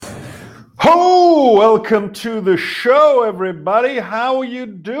ho! Welcome to the show, everybody. How are you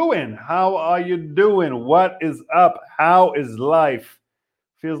doing? What is up? How is life?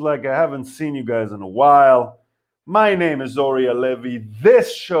 Feels like I haven't seen you guys in a while. My name is Oria Levy.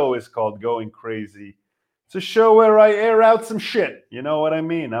 This show is called Going Crazy. It's a show where I air out some shit. You know what I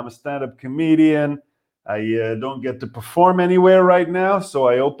mean? I'm a stand-up comedian. I don't get to perform anywhere right now, so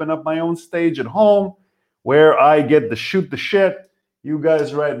I open up my own stage at home where I get to shoot the shit. You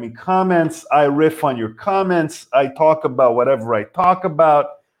guys write me comments. I riff on your comments. I talk about whatever I talk about.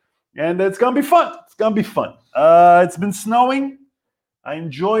 And it's going to be fun. It's been snowing. I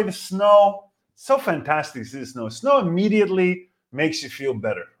enjoy the snow. So fantastic to see the snow. Snow immediately makes you feel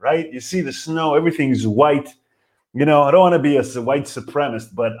better, right? You see the snow. Everything's white. You know, I don't want to be a white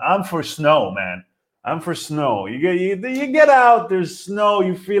supremacist, but I'm for snow, man. I'm for snow. You get out. There's snow.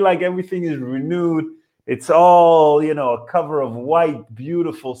 You feel like everything is renewed. It's all, a cover of white,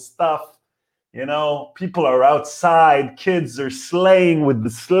 beautiful stuff. People are outside. Kids are sleighing with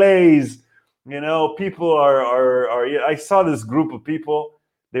the sleighs. People are I saw this group of people.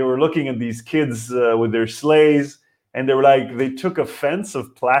 They were looking at these kids with their sleighs, and they took a fence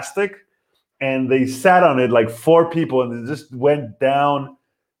of plastic and they sat on it like four people, and they just went down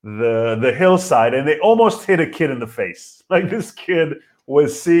the hillside, and they almost hit a kid in the face. Like, this kid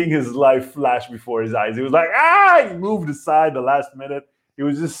was seeing his life flash before his eyes. He was like, he moved aside the last minute. He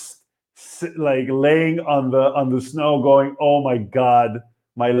was just laying on the snow going, oh my God,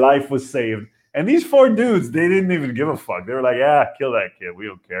 my life was saved. And these four dudes, they didn't even give a fuck. They were like, kill that kid. We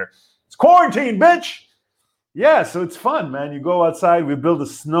don't care. It's quarantine, bitch. Yeah, so it's fun, man. You go outside. We build a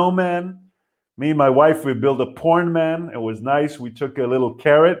snowman. Me and my wife, we built a porn man. It was nice. We took a little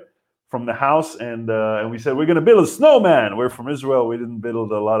carrot from the house, and we said, we're going to build a snowman. We're from Israel. We didn't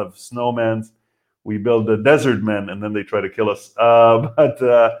build a lot of snowmans. We built a desert man, and then they tried to kill us. But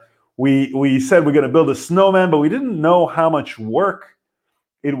we said we're going to build a snowman, but we didn't know how much work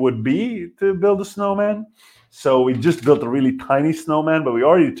it would be to build a snowman. So we just built a really tiny snowman, but we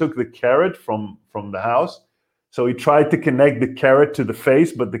already took the carrot from the house. So we tried to connect the carrot to the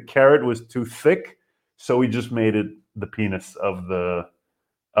face, but the carrot was too thick. So we just made it the penis of the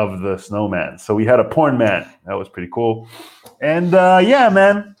snowman. So we had a porn man. That was pretty cool. And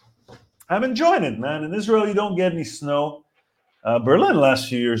man, I'm enjoying it, man. In Israel, you don't get any snow. Berlin last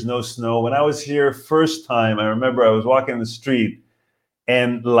few years, no snow. When I was here first time, I remember I was walking the street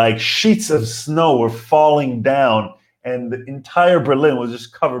and sheets of snow were falling down, and the entire Berlin was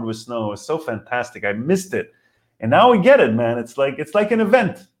just covered with snow. It was so fantastic. I missed it. And now we get it, man. It's like an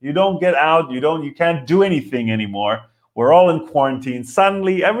event. You don't get out. You can't do anything anymore. We're all in quarantine.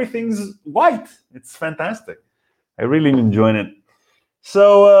 Suddenly, everything's white. It's fantastic. I really enjoying it.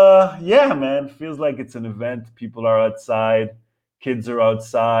 So, man, feels like it's an event. People are outside. Kids are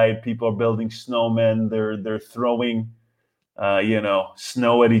outside. People are building snowmen. They're throwing,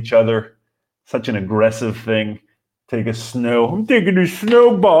 snow at each other. Such an aggressive thing. I'm taking a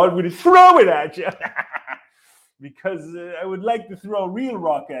snowball. I'm going to throw it at you. Because I would like to throw a real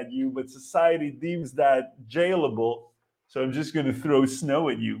rock at you, but society deems that jailable. So I'm just going to throw snow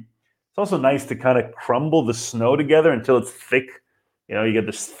at you. It's also nice to kind of crumble the snow together until it's thick. You get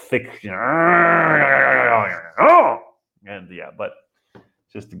this thick, but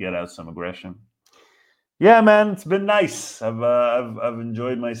just to get out some aggression. Yeah, man, it's been nice. I've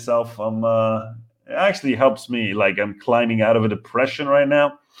enjoyed myself. It actually helps me. I'm climbing out of a depression right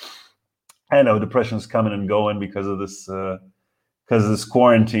now. I know depression's coming and going because of this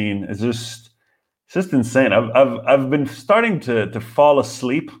quarantine. It's just insane. I've been starting to fall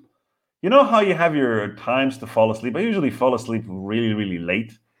asleep. You know how you have your times to fall asleep? I usually fall asleep really, really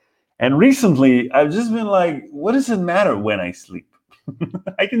late. And recently, I've just been like, what does it matter when I sleep?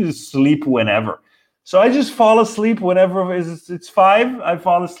 I can just sleep whenever. So I just fall asleep whenever it's 5. I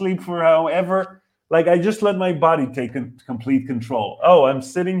fall asleep for however. I just let my body take complete control. Oh, I'm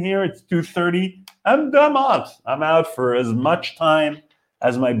sitting here. It's 2:30. I'm out. I'm out for as much time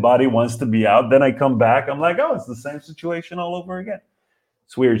as my body wants to be out. Then I come back. I'm like, oh, it's the same situation all over again.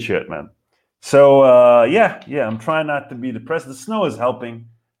 It's weird shit, man. So, I'm trying not to be depressed. The snow is helping,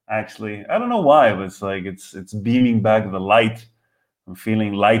 actually. I don't know why, but it's beaming back the light. I'm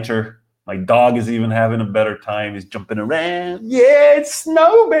feeling lighter. My dog is even having a better time. He's jumping around. Yeah, it's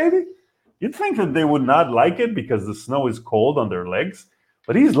snow, baby. You'd think that they would not like it because the snow is cold on their legs,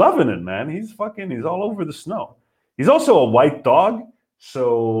 but he's loving it, man. He's all over the snow. He's also a white dog,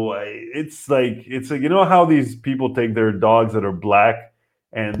 so it's how these people take their dogs that are black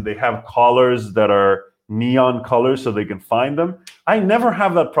and they have collars that are neon colors so they can find them. I never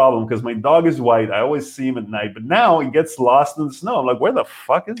have that problem because my dog is white. I always see him at night. But now he gets lost in the snow. I'm like, where the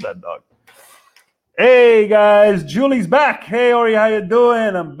fuck is that dog? Hey guys, Julie's back. Hey Ori, how you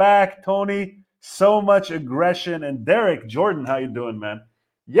doing? I'm back. Tony, so much aggression. And Derek, Jordan, how you doing, man?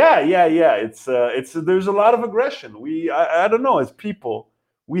 Yeah. It's there's a lot of aggression. I don't know, as people,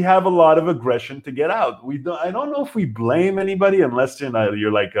 we have a lot of aggression to get out. I don't know if we blame anybody unless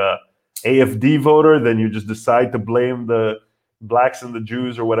you're like a AFD voter, then you just decide to blame the blacks and the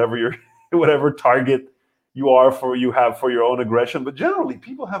Jews or whatever target you have for your own aggression. But generally,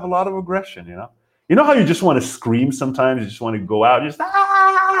 people have a lot of aggression, you know. You know how you just want to scream sometimes? You just want to go out and just,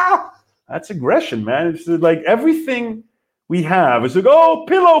 ah! That's aggression, man. It's like everything we have is like, oh,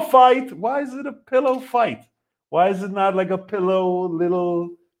 pillow fight. Why is it a pillow fight? Why is it not like a little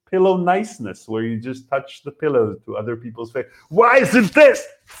pillow niceness where you just touch the pillow to other people's face? Why is it this?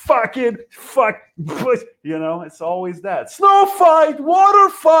 Fuck, you know, it's always that. Snow fight, water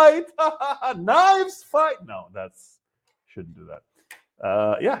fight, knives fight. No, shouldn't do that.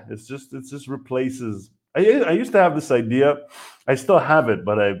 Yeah, it just replaces. I used to have this idea. I still have it,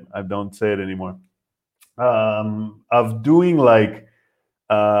 but I don't say it anymore. Of doing like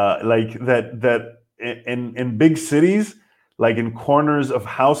that in big cities, like in corners of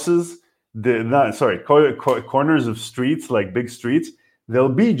houses, corners of streets, like big streets, there'll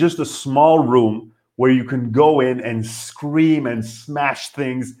be just a small room where you can go in and scream and smash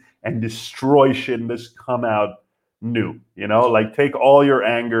things and destroy shit and just come out new, you know, like take all your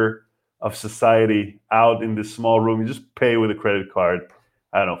anger of society out in this small room. You just pay with a credit card.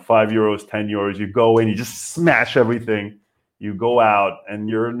 I don't know, €5, €10. You go in, you just smash everything. You go out and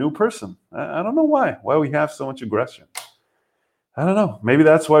you're a new person. I don't know why we have so much aggression. I don't know. Maybe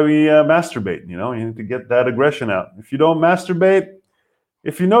that's why we masturbate. You know, you need to get that aggression out. If you don't masturbate,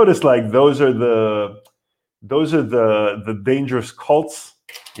 if you notice, like those are the dangerous cults.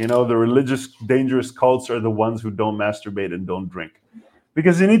 You know, the religious dangerous cults are the ones who don't masturbate and don't drink.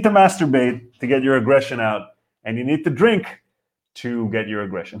 Because you need to masturbate to get your aggression out, and you need to drink to get your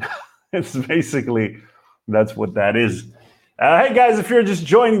aggression. It's basically, that's what that is. Hey guys, if you're just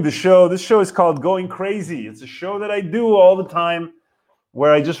joining the show, this show is called Going Crazy. It's a show that I do all the time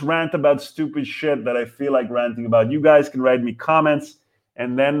where I just rant about stupid shit that I feel like ranting about. You guys can write me comments,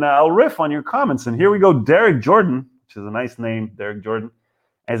 and then I'll riff on your comments. And here we go. Derek Jordan, which is a nice name, Derek Jordan,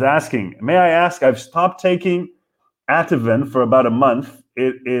 is asking, may I ask, I've stopped taking Ativan for about a month.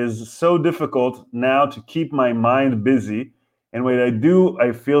 It is so difficult now to keep my mind busy. And when I do,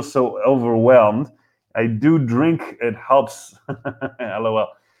 I feel so overwhelmed. I do drink, it helps. LOL.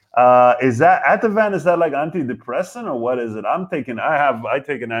 Is that Ativan, is that like antidepressant or what is it? I take an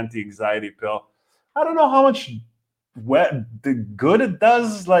anti-anxiety pill. I don't know how much good it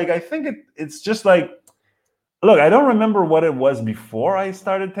does. Like, I think it's just like, look, I don't remember what it was before I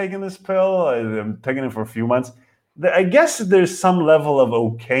started taking this pill. I'm taking it for a few months. I guess there's some level of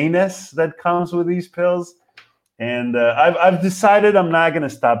okayness that comes with these pills. And I've decided I'm not going to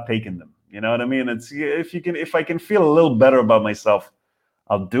stop taking them. You know what I mean? It's if I can feel a little better about myself,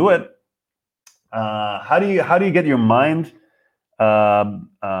 I'll do it. How do you get your mind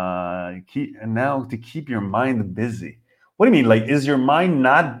to keep your mind busy? What do you mean? Like, is your mind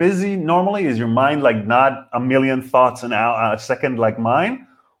not busy normally? Is your mind like not a million thoughts a second like mine,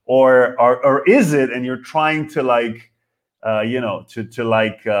 or is it? And you're trying to like,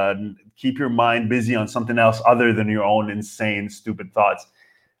 keep your mind busy on something else other than your own insane, stupid thoughts.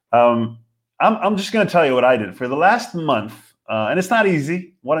 I'm just going to tell you what I did for the last month, and it's not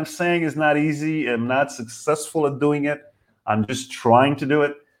easy. What I'm saying is not easy. I'm not successful at doing it. I'm just trying to do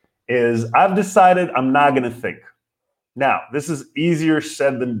it. I've decided I'm not going to think. Now, this is easier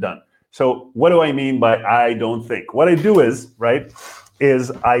said than done. So what do I mean by I don't think? What I do is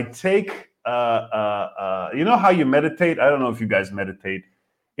I take, you know how you meditate? I don't know if you guys meditate.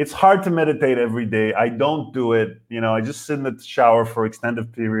 It's hard to meditate every day. I don't do it. You know, I just sit in the shower for an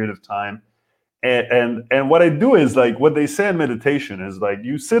extended period of time. And what I do is, like, what they say in meditation is, like,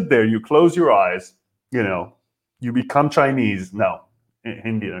 you sit there, you close your eyes, you know, you become Chinese. No,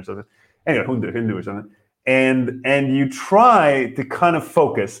 Indian or something. Anyway, Hindu or something. And you try to kind of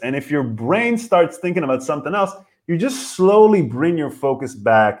focus. And if your brain starts thinking about something else, you just slowly bring your focus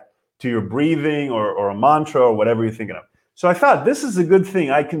back to your breathing or a mantra or whatever you're thinking of. So I thought this is a good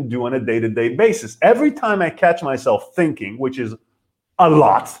thing I can do on a day-to-day basis. Every time I catch myself thinking, which is a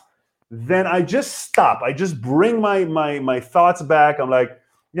lot, then I just stop. I just bring my thoughts back. I'm like,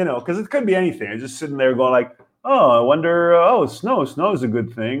 you know, because it could be anything. I'm just sitting there going like, oh, I wonder, snow is a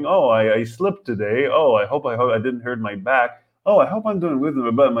good thing. Oh, I slipped today. Oh, I hope I didn't hurt my back. Oh, I hope I'm doing good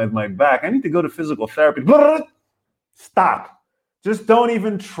about my back. I need to go to physical therapy. Stop. Just don't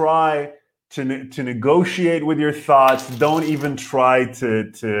even try to negotiate with your thoughts. Don't even try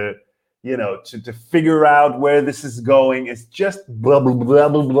to figure out where this is going. It's just blah blah blah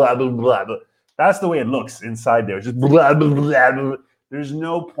blah blah blah blah. That's the way it looks inside there. It's just blah blah blah blah. There's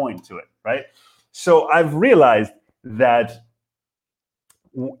no point to it, right? So I've realized that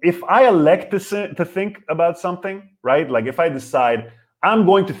if I elect to think about something, right? Like if I decide I'm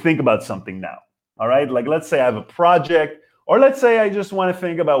going to think about something now, all right? Like let's say I have a project, or let's say I just want to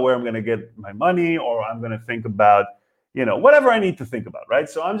think about where I'm going to get my money, or I'm going to think about, whatever I need to think about, right?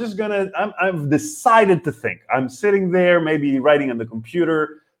 So I've decided to think. I'm sitting there, maybe writing on the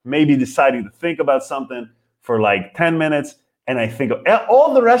computer, maybe deciding to think about something for like 10 minutes. And I think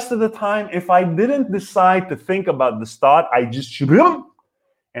all the rest of the time, if I didn't decide to think about this thought, I just should.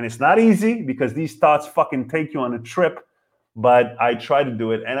 And it's not easy because these thoughts fucking take you on a trip, but I try to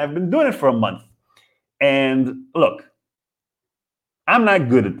do it. And I've been doing it for a month. And look, I'm not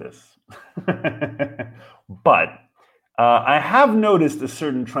good at this, but I have noticed a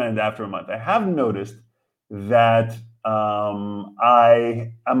certain trend after a month. I have noticed that I'm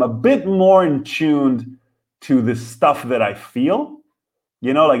a bit more in tune to the stuff that I feel.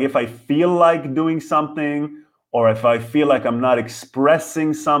 Like if I feel like doing something, or if I feel like I'm not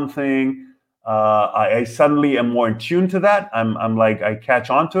expressing something, I suddenly am more in tune to that. I'm like, I catch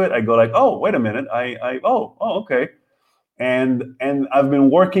on to it. I go like, oh, wait a minute. Okay. And I've been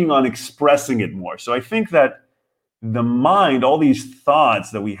working on expressing it more. So I think that the mind, all these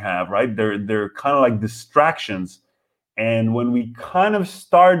thoughts that we have, right? They're kind of like distractions. And when we kind of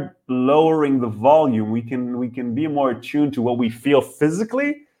start lowering the volume, we can be more attuned to what we feel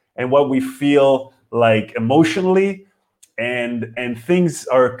physically and what we feel like emotionally, and things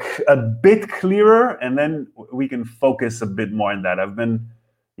are a bit clearer, and then we can focus a bit more on that. I've been,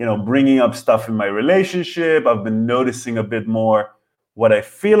 bringing up stuff in my relationship. I've been noticing a bit more what I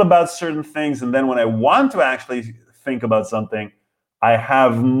feel about certain things, and then when I want to actually think about something, I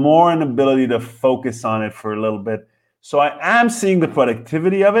have more an ability to focus on it for a little bit. So I am seeing the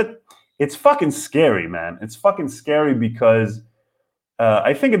productivity of it. It's fucking scary, man. It's fucking scary because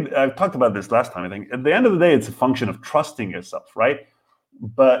I think I've talked about this last time. I think at the end of the day, it's a function of trusting yourself, right?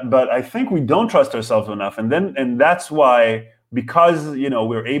 But I think we don't trust ourselves enough, and that's why, because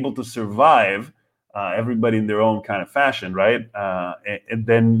we're able to survive, everybody in their own kind of fashion, right? And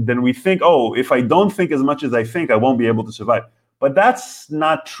then we think, oh, if I don't think as much as I think, I won't be able to survive. But that's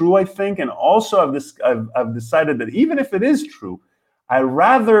not true, I think. And also, I've decided that even if it is true, I'd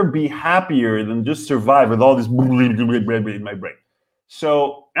rather be happier than just survive with all this in my brain.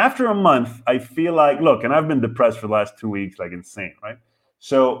 So after a month, I feel like, look, and I've been depressed for the last 2 weeks, like insane, right?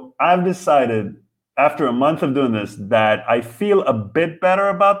 So I've decided after a month of doing this that I feel a bit better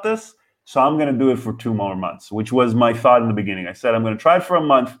about this. So I'm going to do it for 2 more months, which was my thought in the beginning. I said, I'm going to try it for a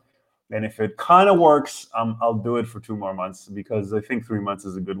month. And if it kind of works, I'll do it for 2 more months, because I think 3 months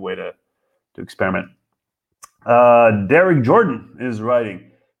is a good way to experiment. Derek Jordan is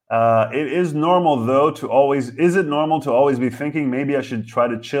writing. Is it normal to always be thinking? Maybe I should try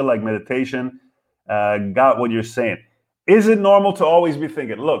to chill, like meditation. Got what you're saying. Is it normal to always be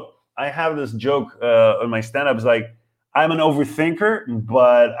thinking? Look, I have this joke on my stand-up. It's like, I'm an overthinker,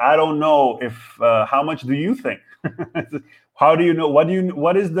 but I don't know if how much do you think? How do you know?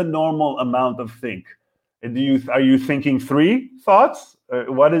 What is the normal amount of think? Are you thinking 3 thoughts?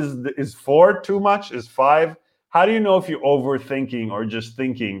 What is 4 too much? Is 5? How do you know if you're overthinking or just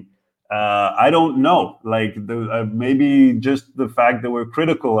thinking? I don't know. Like maybe just the fact that we're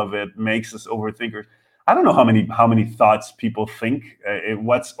critical of it makes us overthinkers. I don't know how many thoughts people think.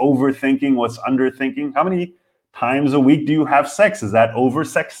 What's overthinking? What's underthinking? How many times a week do you have sex? Is that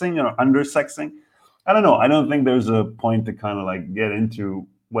oversexing or undersexing? I don't know. I don't think there's a point to kind of like get into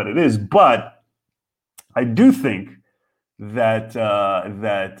what it is, but I do think that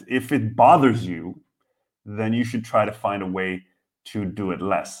that if it bothers you, then you should try to find a way to do it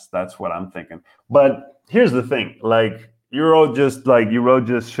less. That's what I'm thinking. But here's the thing: like you wrote just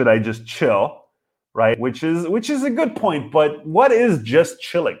should I just chill, right? Which is a good point. But what is just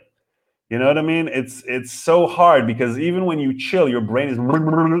chilling? You know what I mean? It's so hard, because even when you chill, your brain is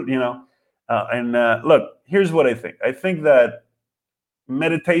look, here's what I think. I think that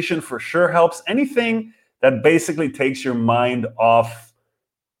meditation for sure helps. Anything that basically takes your mind off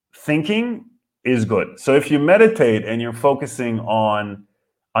thinking is good. So if you meditate and you're focusing on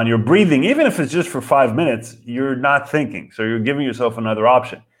your breathing, even if it's just for 5 minutes, you're not thinking. So you're giving yourself another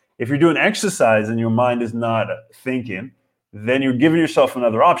option. If you're doing exercise and your mind is not thinking, then you're giving yourself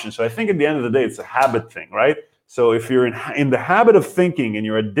another option. So I think at the end of the day, it's a habit thing, right? So if you're in the habit of thinking and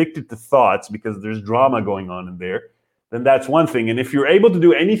you're addicted to thoughts because there's drama going on in there, then that's one thing. And if you're able to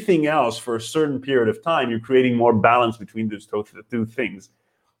do anything else for a certain period of time, you're creating more balance between those two things.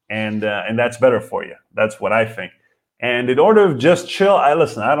 And that's better for you. That's what I think. And in order of just chill, I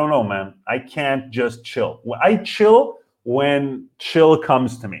don't know, man. I can't just chill. I chill when chill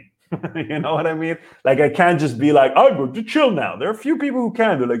comes to me. You know what I mean? Like, I can't just be like, I'm going to chill now. There are a few people who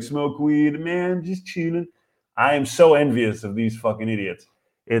can. They're like, smoke weed, man, just chilling. I am so envious of these fucking idiots.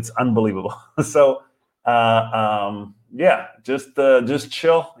 It's unbelievable. So, yeah, just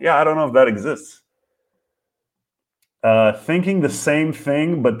chill. Yeah, I don't know if that exists. Thinking the same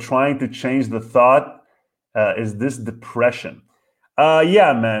thing but trying to change the thought. Is this depression?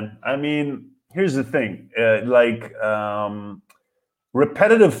 Yeah, man. I mean, here's the thing.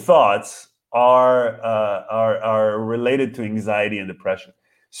 Repetitive thoughts are related to anxiety and depression.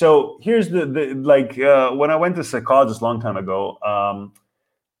 So here's when I went to a psychologist a long time ago,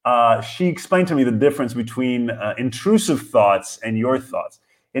 she explained to me the difference between intrusive thoughts and your thoughts.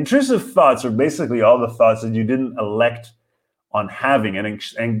 Intrusive thoughts are basically all the thoughts that you didn't elect on having, and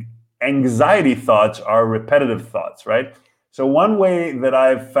anxiety thoughts are repetitive thoughts, right? So one way that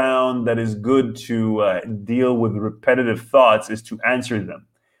I've found that is good to deal with repetitive thoughts is to answer them.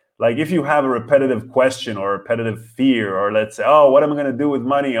 Like, if you have a repetitive question or a repetitive fear, or let's say, oh, what am I going to do with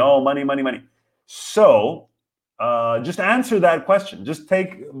money? Oh, money, money, money. So just answer that question. Just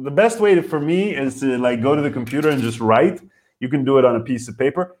the best way for me is to go to the computer and just write. You can do it on a piece of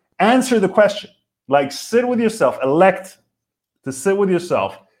paper. Answer the question. Like, sit with yourself, elect to sit with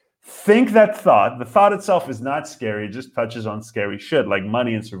yourself. Think that thought. The thought itself is not scary. It just touches on scary shit like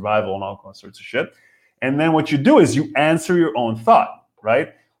money and survival and all sorts of shit. And then what you do is you answer your own thought,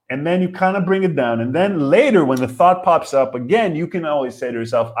 right? And then you kind of bring it down. And then later, when the thought pops up again, you can always say to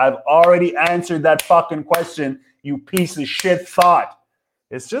yourself, I've already answered that fucking question, you piece of shit thought.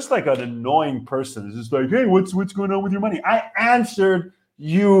 It's just like an annoying person. It's just like, hey, what's going on with your money? I answered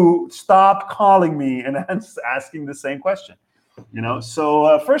you. Stop calling me and asking the same question. You know,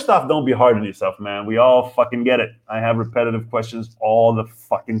 so first off, don't be hard on yourself, man. We all fucking get it. I have repetitive questions all the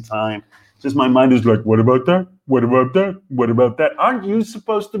fucking time. Just my mind is like, what about that? What about that? What about that? Aren't you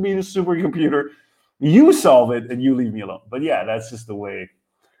supposed to be the supercomputer? You solve it and you leave me alone. But yeah, that's just the way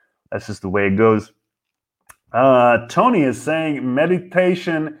it goes. Tony is saying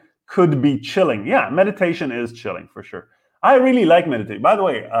meditation could be chilling. Yeah, meditation is chilling for sure. I really like meditation. By the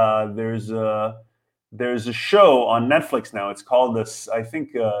way, there's a show on Netflix now. It's called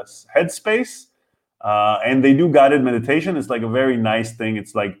Headspace, and they do guided meditation. It's like a very nice thing.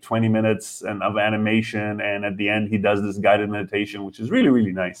 It's like 20 minutes of animation, and at the end, he does this guided meditation, which is really,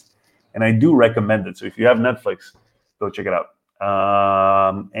 really nice. And I do recommend it. So if you have Netflix, go check it out.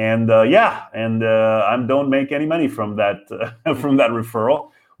 I don't make any money from that from that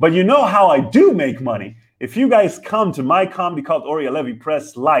referral. But you know how I do make money? If you guys come to my comedy called Ori Alevi,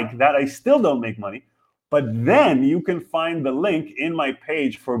 press like that. I still don't make money. But then you can find the link in my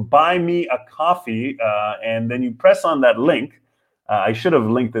page for Buy Me a Coffee, and then you press on that link. I should have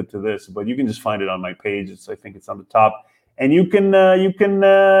linked it to this, but you can just find it on my page. I think it's on the top, and you can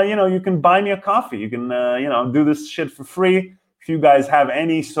buy me a coffee. You can do this shit for free. If you guys have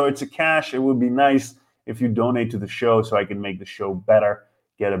any sorts of cash, it would be nice if you donate to the show so I can make the show better,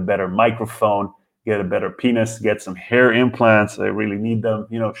 get a better microphone, get a better penis, get some hair implants. I really need them.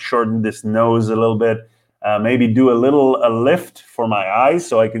 Shorten this nose a little bit. Maybe do a lift for my eyes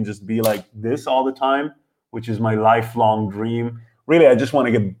so I can just be like this all the time, which is my lifelong dream. Really, I just want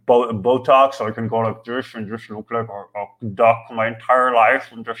to get Botox so I can go like this and just look like a duck my entire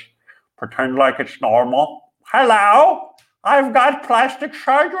life and just pretend like it's normal. Hello, I've got plastic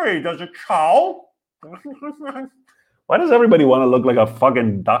surgery. Does it show? Why does everybody want to look like a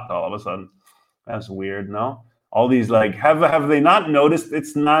fucking duck all of a sudden? That's weird, no? All these have they not noticed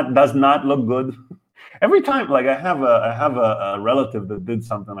does not look good? Every time, I have a relative that did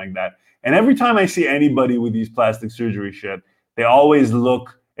something like that, and every time I see anybody with these plastic surgery shit, they always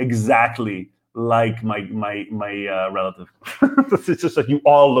look exactly like my relative. It's just like you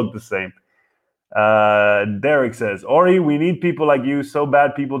all look the same. Derek says, Ori, we need people like you. So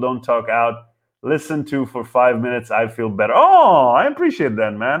bad people don't talk out. Listen to for 5 minutes. I feel better. Oh, I appreciate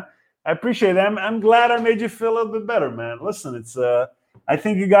that, man. I appreciate that. I'm glad I made you feel a little bit better, man. Listen, it's I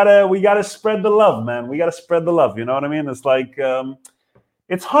think we gotta spread the love, man. We gotta spread the love. You know what I mean? It's like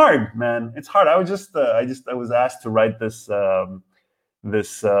it's hard, man. It's hard. I was asked to write this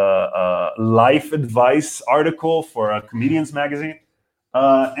life advice article for a comedians magazine,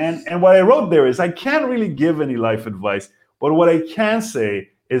 and what I wrote there is I can't really give any life advice, but what I can say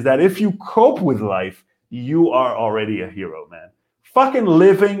is that if you cope with life, you are already a hero, man. Fucking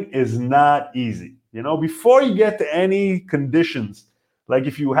living is not easy. before you get to any conditions. Like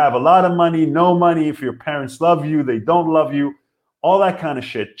if you have a lot of money, no money, if your parents love you, they don't love you, all that kind of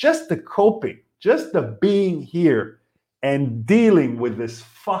shit. Just the coping, just the being here and dealing with this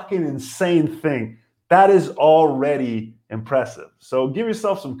fucking insane thing, that is already impressive. So give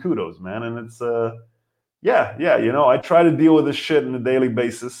yourself some kudos, man. And it's yeah, I try to deal with this shit on a daily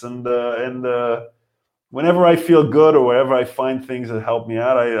basis, and whenever I feel good or wherever I find things that help me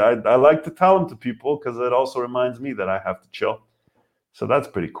out, I like to tell them to people, because it also reminds me that I have to chill. So that's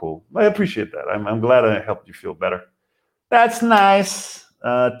pretty cool. I appreciate that. I'm glad I helped you feel better. That's nice.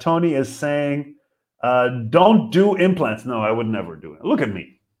 Tony is saying, don't do implants. No, I would never do it. Look at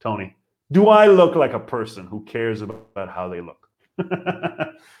me, Tony. Do I look like a person who cares about how they look?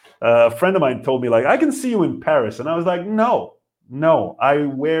 A friend of mine told me, like, I can see you in Paris. And I was like, no, I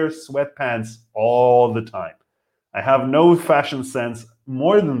wear sweatpants all the time. I have no fashion sense.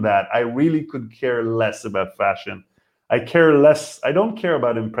 More than that, I really could care less about fashion. I don't care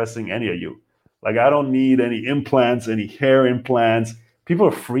about impressing any of you. Like, I don't need any implants, any hair implants. People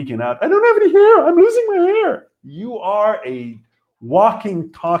are freaking out. I don't have any hair. I'm losing my hair. You are a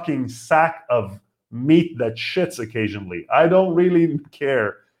walking, talking sack of meat that shits occasionally. I don't really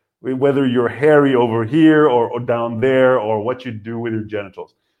care whether you're hairy over here or down there, or what you do with your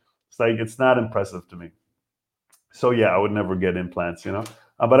genitals. It's like, it's not impressive to me. So yeah, I would never get implants,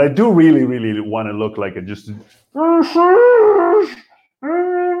 but I do really, really want to look like that'd be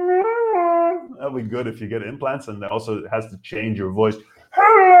good if you get implants, and also it has to change your voice.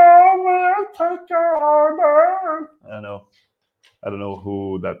 Hello, may I take your order? I don't know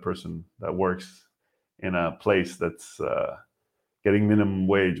who that person that works in a place that's getting minimum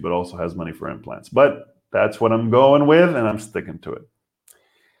wage, but also has money for implants. But that's what I'm going with, and I'm sticking to it.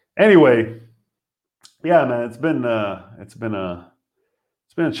 Anyway, yeah, man, it's been a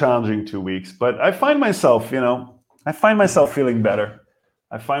challenging 2 weeks, but I find myself feeling better.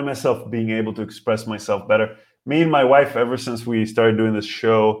 I find myself being able to express myself better. Me and my wife, ever since we started doing this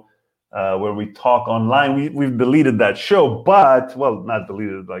show where we talk online, we've deleted that show, but, well, not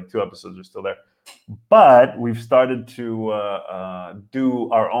deleted, like 2 episodes are still there. But we've started to do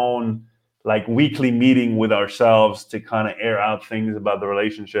our own, like, weekly meeting with ourselves to kind of air out things about the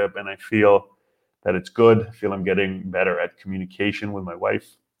relationship, and I feel that it's good. I feel I'm getting better at communication with my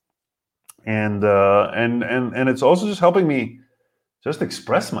wife, and it's also just helping me just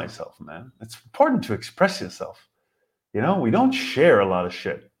express myself, man. It's important to express yourself. We don't share a lot of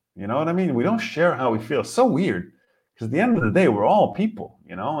shit. You know what I mean? We don't share how we feel. It's so weird, because at the end of the day, we're all people,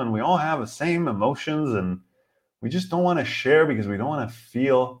 and we all have the same emotions, and we just don't want to share because we don't want to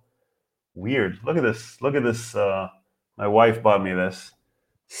feel weird. Look at this. My wife bought me this.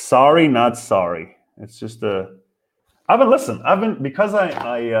 Sorry, not sorry. It's just because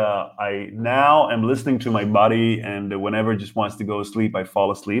I now am listening to my body, and whenever it just wants to go to sleep, I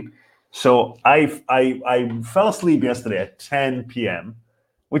fall asleep. So I fell asleep yesterday at 10 p.m.,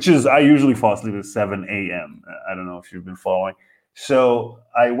 which is, I usually fall asleep at 7 a.m. I don't know if you've been following. So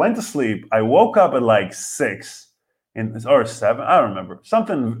I went to sleep. I woke up at like 6 or 7. I don't remember.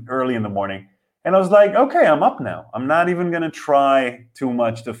 Something early in the morning. And I was like, okay, I'm up now. I'm not even going to try too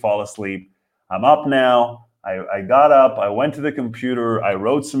much to fall asleep. I'm up now. I got up. I went to the computer. I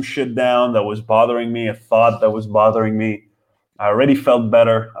wrote some shit down that was bothering me, a thought that was bothering me. I already felt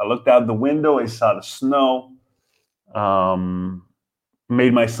better. I looked out the window. I saw the snow.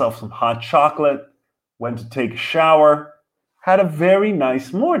 Made myself some hot chocolate. Went to take a shower. Had a very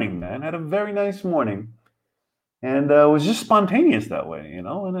nice morning, man. Had a very nice morning. And it was just spontaneous that way, and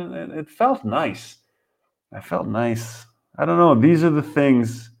it felt nice. I felt nice. I don't know. These are the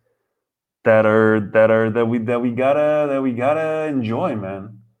things that we gotta enjoy,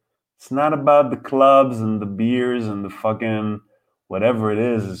 man. It's not about the clubs and the beers and the fucking whatever it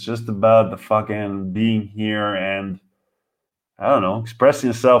is. It's just about the fucking being here and, I don't know, expressing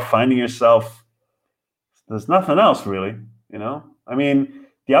yourself, finding yourself. There's nothing else really, I mean,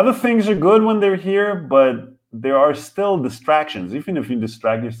 the other things are good when they're here, but there are still distractions. Even if you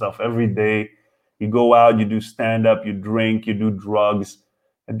distract yourself every day, you go out, you do stand-up, you drink, you do drugs.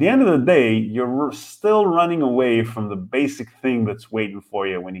 At the end of the day, you're still running away from the basic thing that's waiting for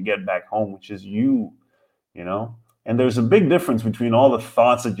you when you get back home, which is you. And there's a big difference between all the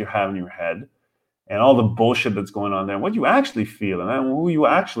thoughts that you have in your head and all the bullshit that's going on there, and what you actually feel, and who you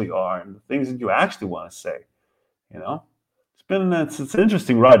actually are, and the things that you actually want to say. It's an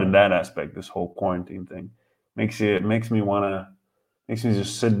interesting ride in that aspect. This whole quarantine thing makes me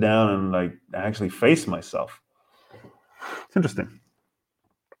just sit down and, like, actually face myself. It's interesting.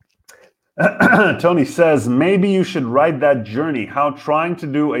 Tony says, maybe you should write that journey, how trying to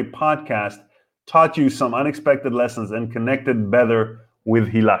do a podcast taught you some unexpected lessons and connected better with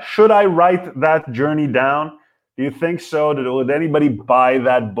Hila. Should I write that journey down? Do you think so? Would anybody buy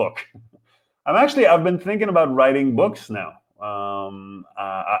that book? I've been thinking about writing books now.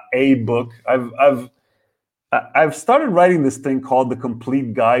 A book. I've started writing this thing called The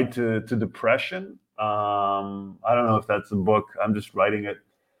Complete Guide to Depression. I don't know if that's a book. I'm just writing it.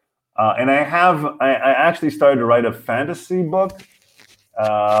 And I actually started to write a fantasy book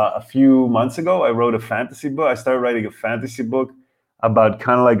a few months ago. I wrote a fantasy book. I started writing a fantasy book about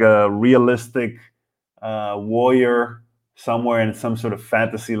kind of like a realistic warrior somewhere in some sort of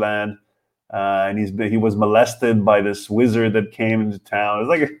fantasy land. And he was molested by this wizard that came into town. It's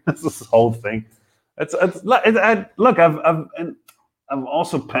like it's this whole thing. Look, I'm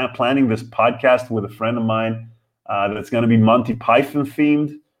also planning this podcast with a friend of mine that's going to be Monty Python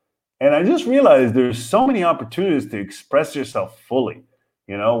themed. And I just realized there's so many opportunities to express yourself fully,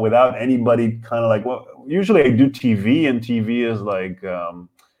 without anybody kind of like, well, usually I do TV, and TV is like,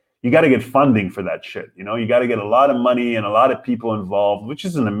 you got to get funding for that shit. You got to get a lot of money and a lot of people involved, which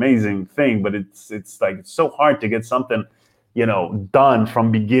is an amazing thing, but it's so hard to get something, done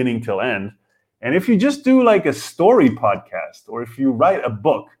from beginning till end. And if you just do like a story podcast, or if you write a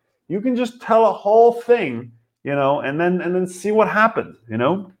book, you can just tell a whole thing, and then see what happens,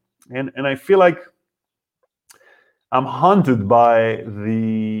 And I feel like I'm haunted by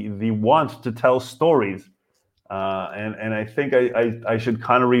the want to tell stories, and I think I should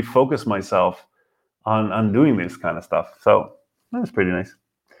kind of refocus myself on doing this kind of stuff. So that's pretty nice.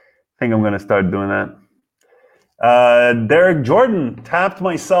 I think I'm going to start doing that. Derek Jordan, tapped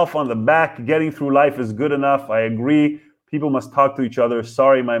myself on the back. Getting through life is good enough. I agree. People must talk to each other.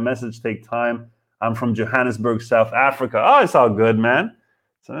 Sorry, my message take time. I'm from Johannesburg, South Africa. Oh, it's all good, man.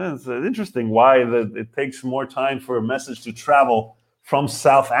 So it's interesting why it takes more time for a message to travel from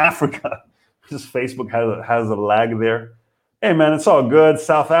South Africa. Just Facebook has a lag there. Hey, man, it's all good.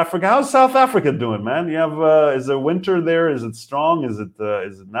 South Africa. How's South Africa doing, man? You have is there winter there? Is it strong? Is it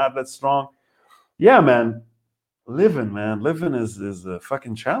not that strong? Yeah, man. Living is a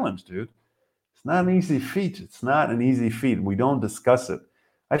fucking challenge, dude. It's not an easy feat. It's not an easy feat. We don't discuss it.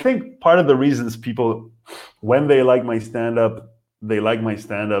 I think part of the reasons people, when they like my stand-up, they like my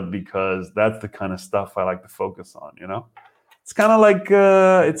stand-up because that's the kind of stuff I like to focus on, It's kind of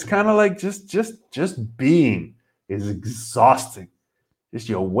like just being is exhausting. Just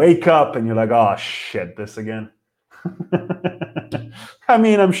you wake up and you're like, oh shit, this again. I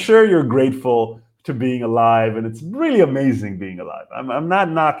mean, I'm sure you're grateful to being alive, and it's really amazing being alive. I'm not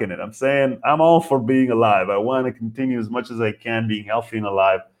knocking it. I'm saying I'm all for being alive. I want to continue as much as I can being healthy and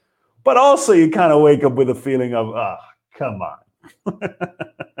alive. But also you kind of wake up with a feeling of, come on.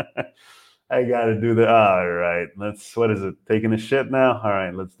 I got to do that. All right. What is it? Taking a shit now? All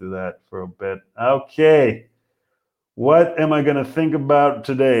right. Let's do that for a bit. Okay. What am I going to think about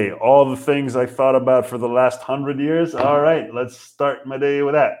today? All the things I thought about for the last 100 years. All right. Let's start my day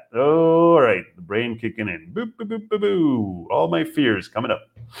with that. All right. The brain kicking in. Boop, boop, boop, boop, boop. All my fears coming up.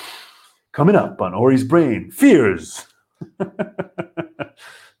 Coming up on Ori's brain. Fears.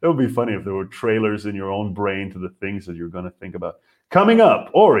 It would be funny if there were trailers in your own brain to the things that you're going to think about. Coming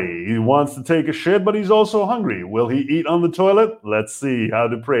up, Ori, he wants to take a shit, but he's also hungry. Will he eat on the toilet? Let's see how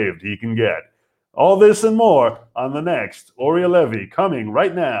depraved he can get. All this and more on the next Ori Levy, coming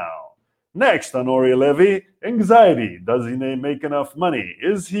right now. Next on Ori Levy, anxiety. Does he make enough money?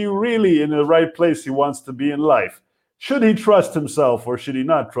 Is he really in the right place he wants to be in life? Should he trust himself or should he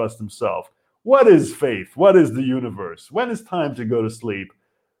not trust himself? What is faith? What is the universe? When is time to go to sleep?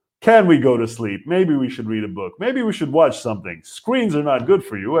 Can we go to sleep? Maybe we should read a book. Maybe we should watch something. Screens are not good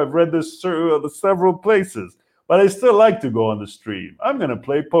for you. I've read this several places, but I still like to go on the stream. I'm going to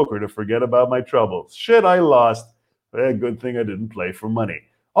play poker to forget about my troubles. Shit, I lost. Good thing I didn't play for money.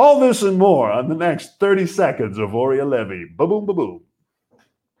 All this and more on the next 30 seconds of Ori Levy. Ba-boom, ba-boom.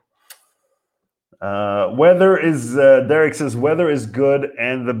 Derek says, weather is good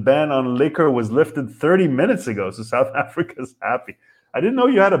and the ban on liquor was lifted 30 minutes ago, so South Africa's happy. I didn't know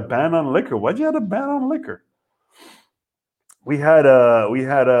you had a ban on liquor. Why'd you have a ban on liquor?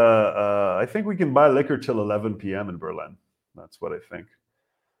 I think we can buy liquor till 11 p.m. in Berlin. That's what I think.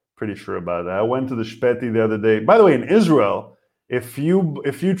 Pretty sure about that. I went to the Speti the other day. By the way, in Israel, if you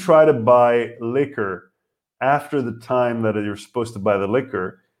try to buy liquor after the time that you're supposed to buy the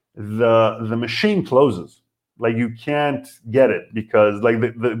liquor, the machine closes. Like you can't get it because like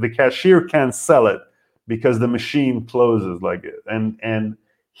the cashier can't sell it because the machine closes like it. And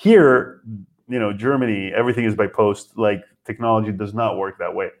here, Germany, everything is by post. Like technology does not work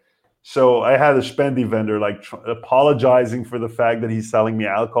that way. So I had a spendy vendor like apologizing for the fact that he's selling me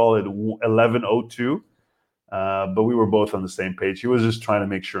alcohol at 11:02. But we were both on the same page. He was just trying to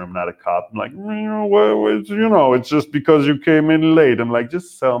make sure I'm not a cop. I'm like, it's just because you came in late. I'm like,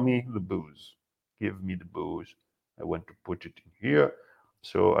 just sell me the booze. Give me the booze. I want to put it in here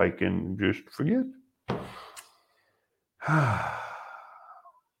so I can just forget.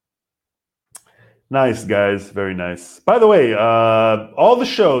 Nice, guys. Very nice. By the way, all the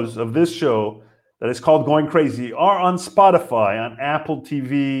shows of this show that is called Going Crazy are on Spotify, on Apple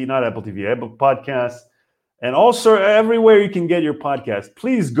TV, not Apple TV, Apple Podcasts, and also everywhere you can get your podcast.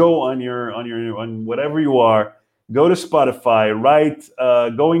 Please go on whatever you are, go to Spotify, write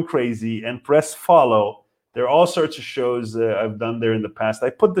Going Crazy, and press follow. There are all sorts of shows I've done there in the past. I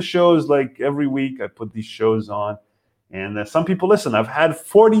put the shows like every week. I put these shows on, and some people listen. I've had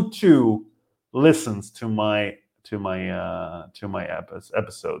 42 listens to my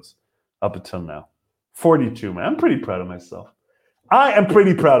episodes up until now. 42, man. I'm pretty proud of myself. I am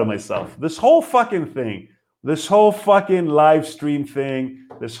pretty proud of myself. This whole fucking thing, this whole fucking live stream thing,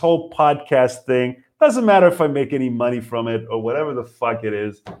 this whole podcast thing, doesn't matter if I make any money from it or whatever the fuck it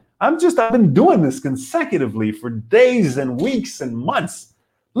is. I've been doing this consecutively for days and weeks and months.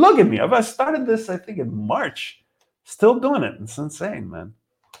 Look at me. I started this, I think, in March. Still doing it. It's insane, man.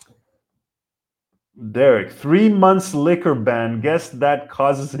 Derek, 3 months liquor ban. Guess that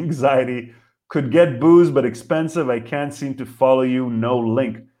causes anxiety. Could get booze, but expensive. I can't seem to follow you. No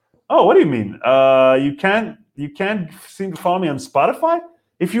link. Oh, what do you mean? You can't seem to follow me on Spotify?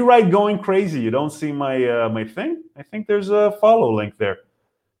 If you write Going Crazy, you don't see my thing? I think there's a follow link there.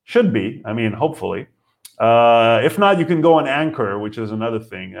 Should be. I mean, hopefully. If not, you can go on Anchor, which is another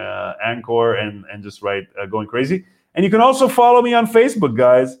thing. Anchor and just write Going Crazy. And you can also follow me on Facebook,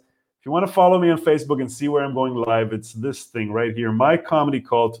 guys. If you want to follow me on Facebook and see where I'm going live, it's this thing right here, My Comedy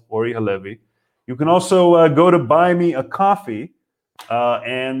Cult, Ori Halevi. You can also go to Buy Me a Coffee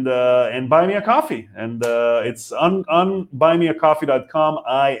and buy me a coffee. And it's on buymeacoffee.com.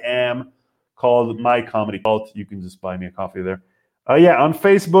 I am called My Comedy Cult. You can just buy me a coffee there. On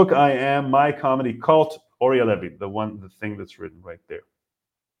Facebook, I am My Comedy Cult, Ori Halevi, the thing that's written right there.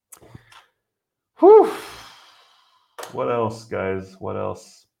 Whew. What else, guys? What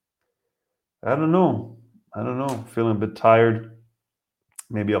else? I don't know. Feeling a bit tired.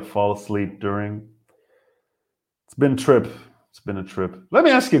 Maybe I'll fall asleep during. It's been a trip. Let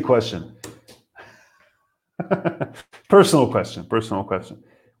me ask you a question. Personal question.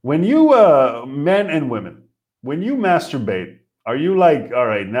 When you, men and women, when you masturbate, are you like, all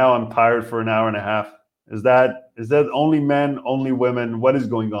right, now I'm tired for an hour and a half? Is that only men, only women? What is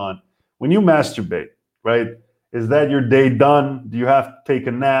going on? When you masturbate, right? Is that your day done? Do you have to take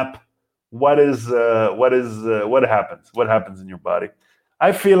a nap? What happens? What happens in your body?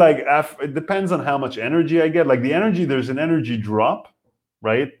 I feel like it depends on how much energy I get. Like the energy, there's an energy drop,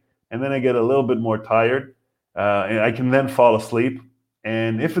 right? And then I get a little bit more tired. And I can then fall asleep.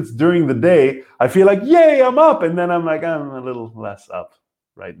 And if it's during the day, I feel like, yay, I'm up. And then I'm like, I'm a little less up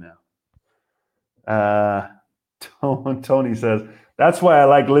right now. Tony says, that's why I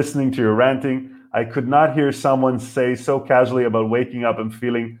like listening to your ranting. I could not hear someone say so casually about waking up and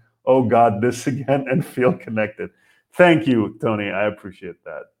feeling, oh God, this again, and feel connected. Thank you, Tony. I appreciate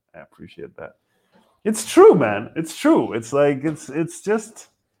that. It's true, man. It's true. It's like, it's just,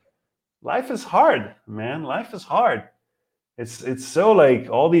 life is hard, man. Life is hard. It's so like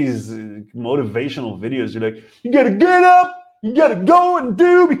all these motivational videos. You're like, you got to get up. You got to go and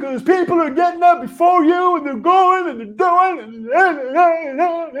do because people are getting up before you and they're going and they're doing.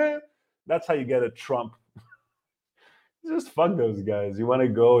 That's how you get a Trump. Just fuck those guys. You want to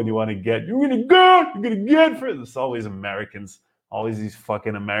go and you want to get. You're going to go. You're going to get for it. It's always Americans. Always these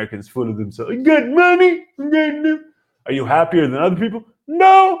fucking Americans full of themselves. You got money. Are you happier than other people?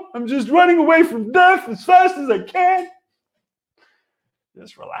 No. I'm just running away from death as fast as I can.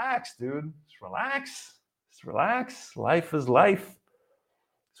 Just relax, dude. Just relax. Life is life.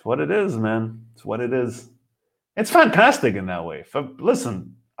 It's what it is, man. It's what it is. It's fantastic in that way.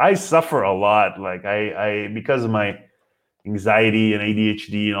 Listen, I suffer a lot. Like I because of my anxiety and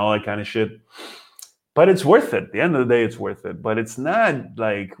ADHD and all that kind of shit. But it's worth it. At the end of the day, it's worth it. But it's not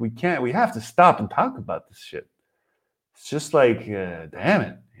like we have to stop and talk about this shit. It's just like, damn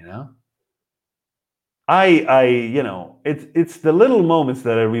it, you know? It's the little moments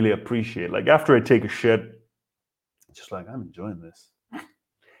that I really appreciate. Like after I take a shit, just like, I'm enjoying this.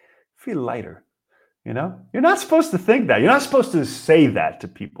 Feel lighter, you know? You're not supposed to think that. You're not supposed to say that to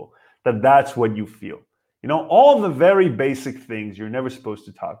people, that that's what you feel. You know, all the very basic things you're never supposed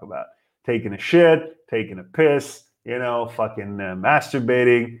to talk about. Taking a shit, taking a piss, fucking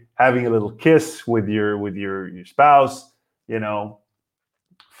masturbating, having a little kiss with your spouse,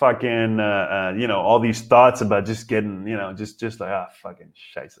 fucking all these thoughts about just getting, just like fucking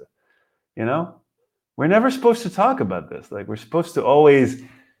scheiße. We're never supposed to talk about this. Like, we're supposed to always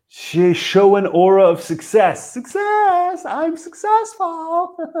show an aura of success. Success, I'm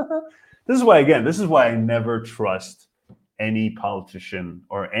successful. This is why I never trust any politician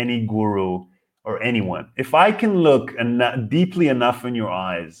or any guru or anyone. If I can look deeply enough in your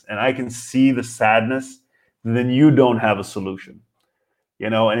eyes and I can see the sadness, then you don't have a solution.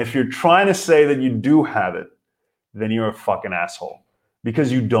 And if you're trying to say that you do have it, then you're a fucking asshole,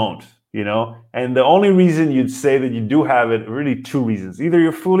 because you don't. And the only reason you'd say that you do have it, really two reasons. Either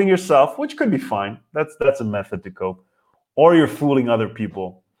you're fooling yourself, which could be fine. That's a method to cope. Or you're fooling other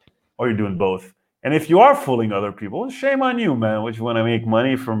people, or you're doing both. And if you are fooling other people, shame on you, man. Which you want to make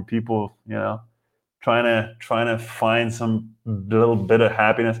money from people, trying to find some little bit of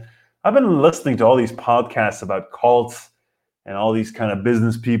happiness. I've been listening to all these podcasts about cults and all these kind of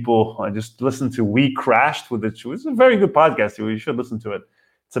business people. I just listened to We Crashed with it. It's a very good podcast. You should listen to it.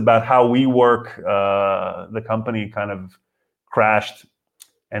 It's about how WeWork, the company, kind of crashed,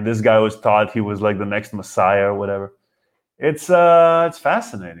 and this guy was thought he was like the next Messiah or whatever. It's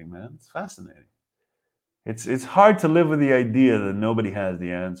fascinating, man. It's fascinating. It's hard to live with the idea that nobody has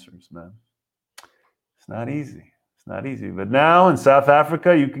the answers, man. It's not easy. It's not easy. But now in South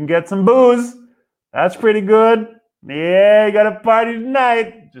Africa, you can get some booze. That's pretty good. Yeah, you got a party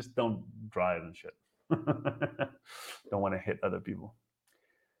tonight. Just don't drive and shit. Don't want to hit other people.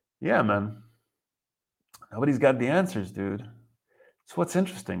 Yeah, man. Nobody's got the answers, dude. That's what's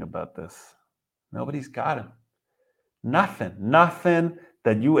interesting about this. Nobody's got them. Nothing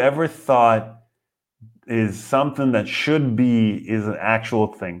that you ever thought is something that should be is an actual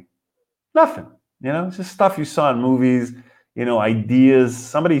thing. Nothing. It's just stuff you saw in movies, ideas.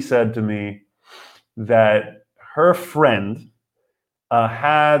 Somebody said to me that her friend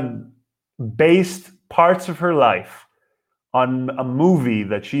had based parts of her life on a movie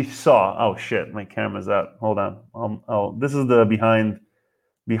that she saw. Oh shit, my camera's out. Hold on. This is the behind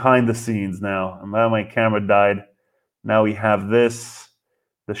the scenes now. My camera died. Now we have this,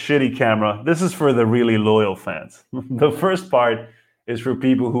 the shitty camera. This is for the really loyal fans. The first part is for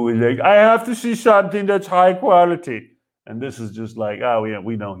people who are like, I have to see something that's high quality. And this is just like,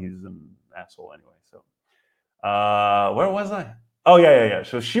 we know he's an asshole anyway. So where was I? Oh, yeah.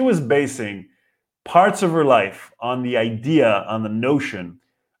 So she was basing parts of her life on the notion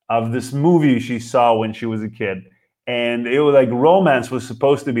of this movie she saw when she was a kid. And it was like romance was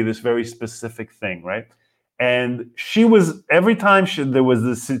supposed to be this very specific thing, right? And she was, every time there was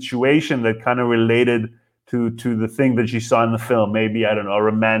this situation that kind of related to the thing that she saw in the film, maybe, I don't know, a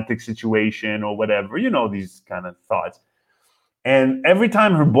romantic situation or whatever, these kind of thoughts. And every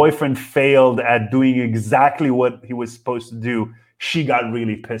time her boyfriend failed at doing exactly what he was supposed to do, she got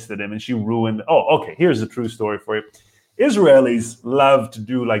really pissed at him and she ruined. Oh, okay. Here's a true story for you. Israelis love to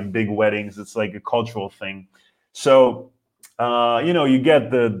do like big weddings. It's like a cultural thing. So, you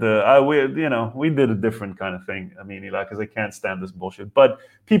get we did a different kind of thing. I mean, because I can't stand this bullshit. But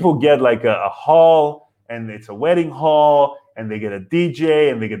people get like a hall, and it's a wedding hall, and they get a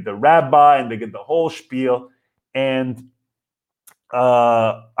DJ, and they get the rabbi, and they get the whole spiel. And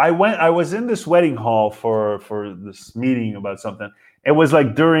I was in this wedding hall for this meeting about something. It was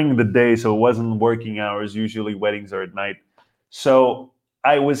like during the day, so it wasn't working hours. Usually weddings are at night. So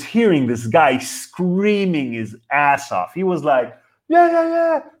I was hearing this guy screaming his ass off. He was like,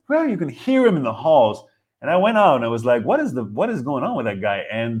 yeah. Well, you can hear him in the halls. And I went out and I was like, what is going on with that guy?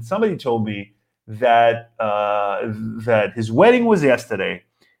 And somebody told me that that his wedding was yesterday.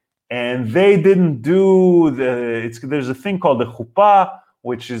 And they didn't do there's a thing called the chuppah,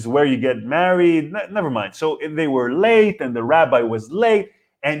 which is where you get married. Never mind. So they were late and the rabbi was late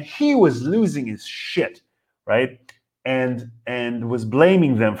and he was losing his shit, right? And was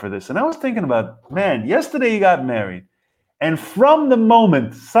blaming them for this. And I was thinking about, man, yesterday you got married. And from the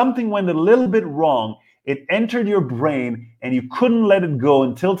moment something went a little bit wrong, it entered your brain and you couldn't let it go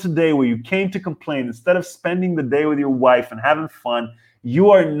until today, where you came to complain. Instead of spending the day with your wife and having fun,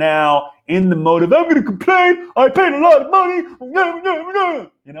 you are now in the mode of, I'm going to complain. I paid a lot of money.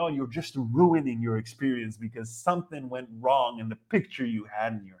 And you're just ruining your experience because something went wrong in the picture you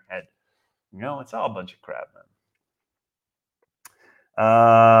had in your head. It's all a bunch of crap,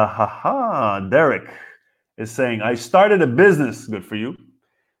 man. Derek is saying, I started a business. Good for you.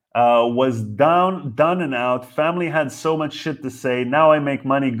 Was done and out. Family had so much shit to say. Now I make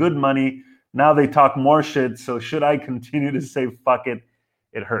money, good money. Now they talk more shit. So should I continue to say fuck it?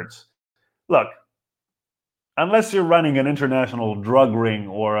 It hurts. Look, unless you're running an international drug ring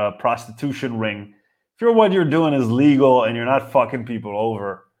or a prostitution ring, if what you're doing is legal and you're not fucking people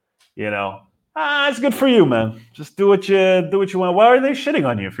over, it's good for you, man. Just do what you want. Why are they shitting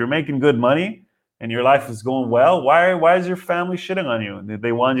on you if you're making good money and your life is going well? Why is your family shitting on you? Did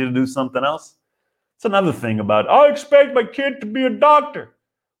they want you to do something else? It's another thing about, I expect my kid to be a doctor.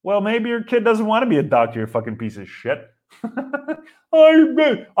 Well, maybe your kid doesn't want to be a doctor, you fucking piece of shit.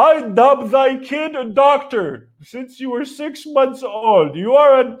 I dub thy kid a doctor. Since you were 6 months old, you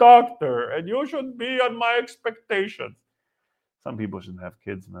are a doctor, and you should be on my expectations. Some people shouldn't have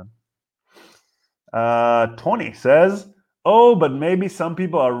kids, man. Tony says, oh, but maybe some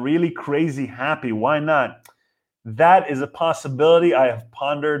people are really crazy happy. Why not? That is a possibility I have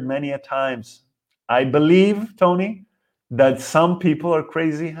pondered many a times. I believe, Tony, that some people are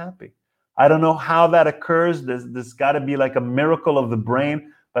crazy happy. I don't know how that occurs. There's got to be like a miracle of the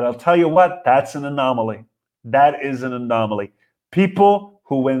brain. But I'll tell you what, that's an anomaly. That is an anomaly. People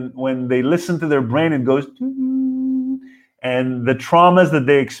who, when they listen to their brain, it goes, and the traumas that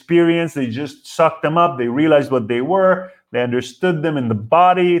they experienced, they just sucked them up. They realized what they were. They understood them in the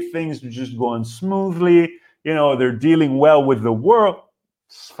body. Things were just going smoothly. They're dealing well with the world.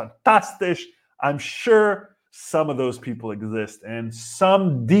 It's fantastic. I'm sure some of those people exist, and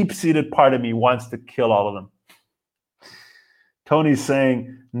some deep-seated part of me wants to kill all of them. Tony's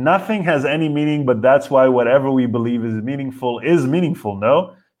saying, nothing has any meaning, but that's why whatever we believe is meaningful,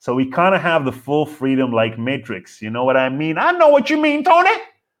 no? So we kind of have the full freedom like Matrix. You know what I mean? I know what you mean, Tony.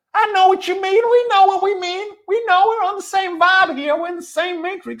 I know what you mean. We know what we mean. We know we're on the same vibe here. We're in the same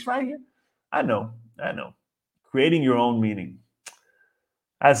Matrix right here. I know. Creating your own meaning.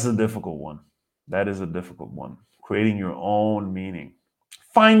 That's a difficult one. That is a difficult one. Creating your own meaning.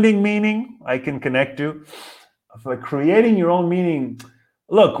 Finding meaning, I can connect to. Like creating your own meaning.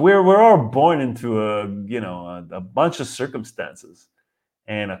 Look, we're all born into a bunch of circumstances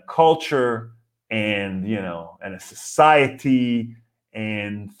and a culture and a society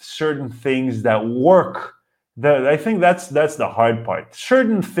and certain things that work. I think that's the hard part.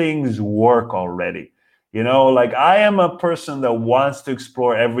 Certain things work already. Like I am a person that wants to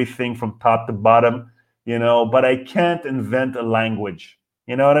explore everything from top to bottom, but I can't invent a language.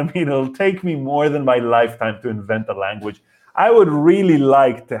 You know what I mean? It'll take me more than my lifetime to invent a language. I would really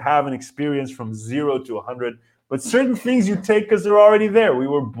like to have an experience from 0 to 100, but certain things you take because they're already there. We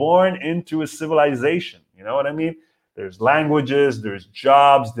were born into a civilization. You know what I mean? There's languages, there's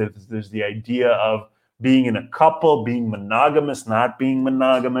jobs, there's the idea of being in a couple, being monogamous, not being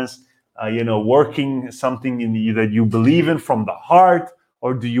monogamous. Working something that you believe in from the heart,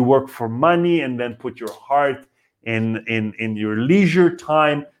 or do you work for money and then put your heart in your leisure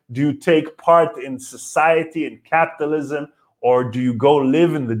time? Do you take part in society and capitalism, or do you go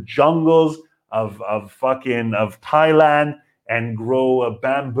live in the jungles of Thailand and grow a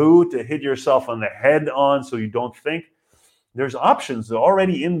bamboo to hit yourself on the head on so you don't think? There's options. They're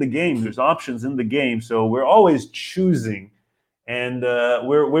already in the game. There's options in the game. So we're always choosing. And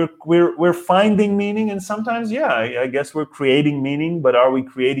we're finding meaning, and sometimes, I guess we're creating meaning. But are we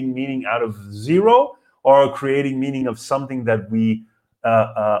creating meaning out of zero, or creating meaning of something that we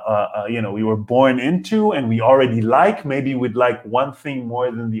were born into and we already like? Maybe we'd like one thing more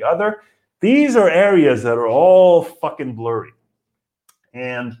than the other. These are areas that are all fucking blurry.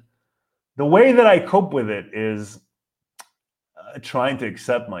 And the way that I cope with it is trying to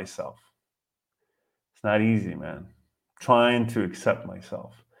accept myself. It's not easy, man. Trying to accept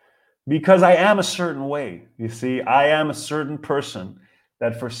myself, because I am a certain way. You see, I am a certain person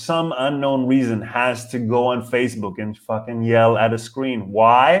that for some unknown reason has to go on Facebook and fucking yell at a screen.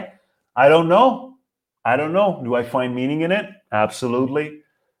 Why? I don't know. Do I find meaning in it? Absolutely.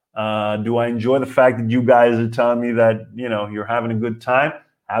 Do I enjoy the fact that you guys are telling me that, you're having a good time?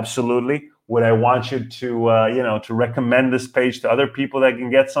 Absolutely. Would I want you to recommend this page to other people that can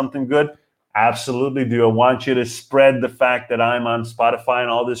get something good? Absolutely. Do I want you to spread the fact that I'm on Spotify and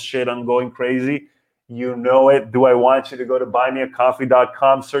all this shit? I'm going crazy. You know it. Do I want you to go to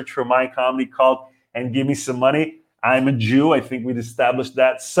buymeacoffee.com, search for My Comedy Cult, and give me some money? I'm a Jew. I think we've established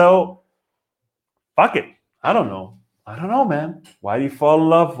that. So, fuck it. I don't know, man. Why do you fall in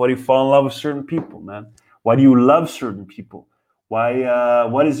love? Why do you fall in love with certain people, man? Why do you love certain people? Why?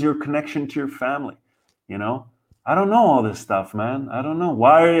 What is your connection to your family? I don't know all this stuff, man. I don't know.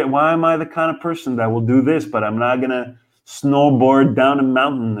 Why am I the kind of person that will do this, but I'm not going to snowboard down a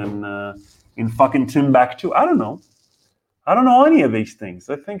mountain in fucking Timbuktu? I don't know. I don't know any of these things.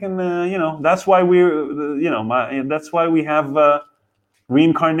 I think, that's why that's why we have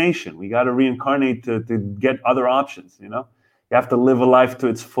reincarnation. We got to reincarnate to get other options, You have to live a life to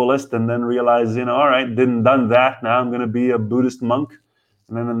its fullest and then realize, all right, done that. Now I'm going to be a Buddhist monk.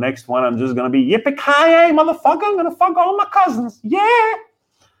 And then the next one, I'm just going to be yippee-ki-yay, motherfucker. I'm going to fuck all my cousins. Yeah.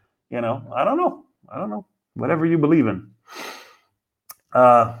 I don't know. Whatever you believe in.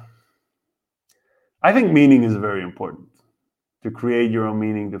 I think meaning is very important. To create your own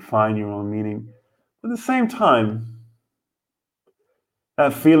meaning, to find your own meaning. At the same time,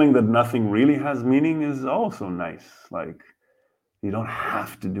 that feeling that nothing really has meaning is also nice. Like, you don't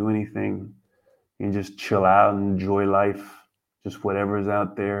have to do anything. You can just chill out and enjoy life. Just whatever's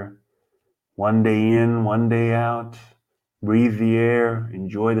out there. One day in, one day out. Breathe the air.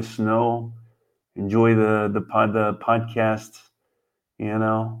 Enjoy the snow. Enjoy the podcast.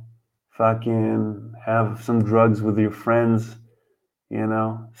 Fucking have some drugs with your friends.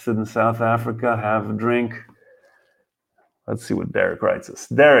 Sit in South Africa, have a drink. Let's see what Derek writes us.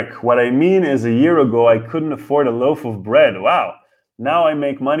 Derek, what I mean is a year ago, I couldn't afford a loaf of bread. Wow. Now I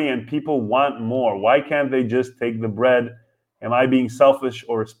make money and people want more. Why can't they just take the bread? Am I being selfish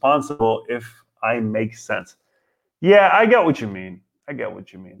or responsible if I make sense? Yeah, I get what you mean. I've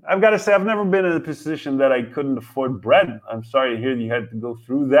got to say, I've never been in a position that I couldn't afford bread. I'm sorry to hear you had to go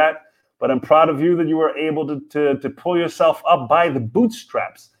through that. But I'm proud of you that you were able to pull yourself up by the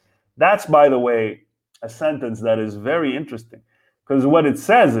bootstraps. That's, by the way, a sentence that is very interesting. Because what it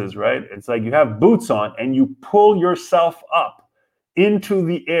says is, right, it's like you have boots on and you pull yourself up into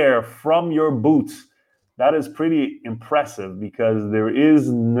the air from your boots. That is pretty impressive because there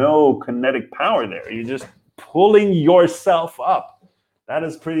is no kinetic power there. You're just pulling yourself up. That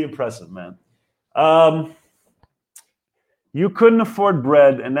is pretty impressive, man. You couldn't afford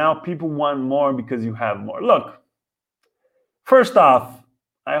bread, and now people want more because you have more. Look, first off,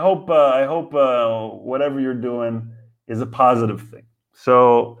 I hope whatever you're doing is a positive thing.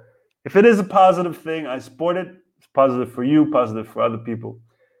 So if it is a positive thing, I support it. It's positive for you, positive for other people.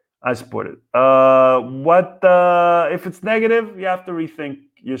 I support it. If it's negative, you have to rethink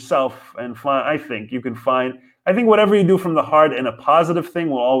yourself and find. I think whatever you do from the heart and a positive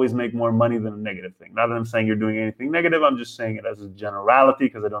thing will always make more money than a negative thing. Not that I'm saying you're doing anything negative. I'm just saying it as a generality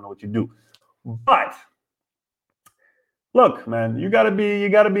because I don't know what you do. But look, man, you gotta be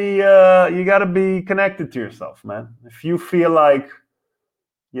connected to yourself, man. If you feel like,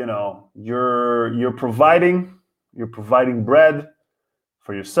 you're providing bread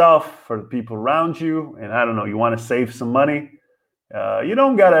for yourself, for the people around you, and I don't know, you want to save some money. You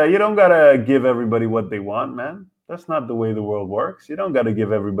don't gotta give everybody what they want, man. That's not the way the world works. You don't gotta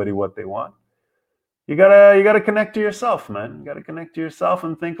give everybody what they want. You gotta connect to yourself, man. You gotta connect to yourself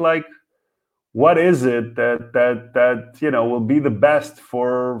and think like, what is it that will be the best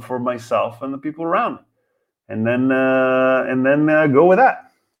for myself and the people around me, and then go with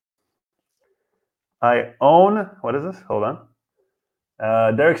that. I own, what is this? Hold on.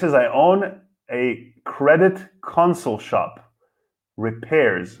 Derek says, I own a credit console shop.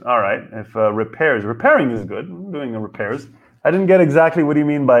 Repairs. All right. If repairing is good. I'm doing the repairs. I didn't get exactly what you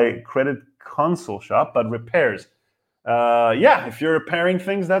mean by credit console shop, but repairs. Yeah, if you're repairing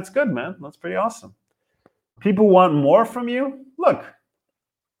things, that's good, man. That's pretty awesome. People want more from you. Look,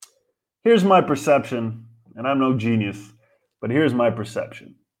 here's my perception, and I'm no genius, but here's my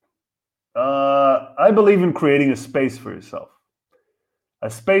perception. I believe in creating a space for yourself. A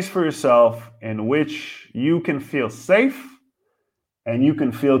space for yourself in which you can feel safe, and you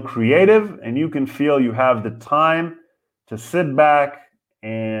can feel creative, and you can feel you have the time to sit back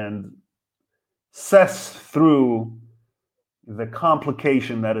and assess through the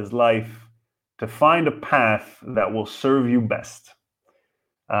complication that is life to find a path that will serve you best.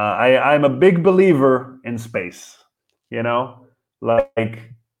 I'm a big believer in space, like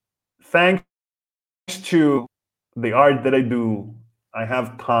thanks to the art that I do, I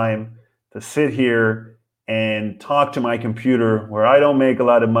have time to sit here and talk to my computer where I don't make a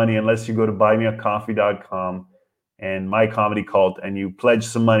lot of money unless you go to buymeacoffee.com and My Comedy Cult and you pledge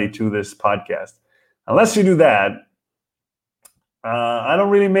some money to this podcast. Unless you do that, I don't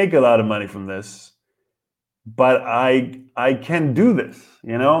really make a lot of money from this, but I can do this.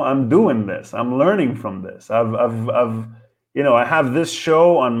 I'm doing this. I'm learning from this. I have this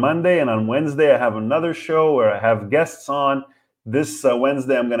show on Monday, and on Wednesday I have another show where I have guests on. This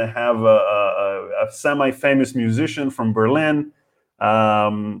Wednesday, I'm going to have a semi-famous musician from Berlin,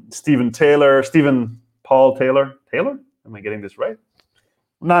 Stephen Paul Taylor. Taylor? Am I getting this right?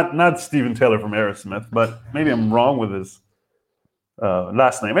 Not Stephen Taylor from Aerosmith, but maybe I'm wrong with his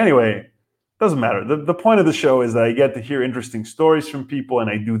last name. Anyway, doesn't matter. The point of the show is that I get to hear interesting stories from people, and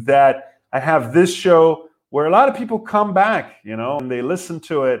I do that. I have this show where a lot of people come back, and they listen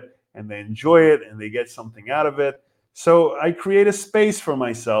to it, and they enjoy it, and they get something out of it. So I create a space for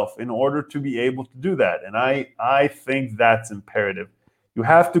myself in order to be able to do that. And I think that's imperative. You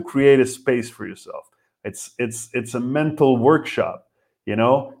have to create a space for yourself. It's a mental workshop. You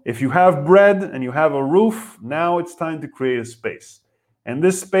know, if you have bread and you have a roof, now it's time to create a space. And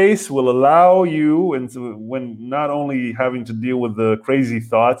this space will allow you, and when not only having to deal with the crazy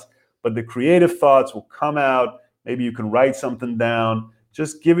thoughts, but the creative thoughts will come out. Maybe you can write something down.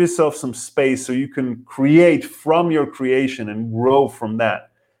 Just give yourself some space so you can create from your creation and grow from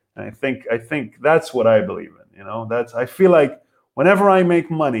that. And I think that's what I believe in. You know, I feel like whenever I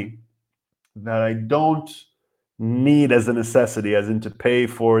make money that I don't need as a necessity, as in to pay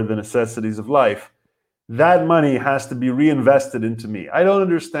for the necessities of life, that money has to be reinvested into me. I don't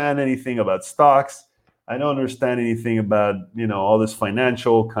understand anything about stocks. I don't understand anything about, you know, all this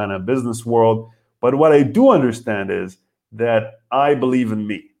financial kind of business world. But what I do understand is that I believe in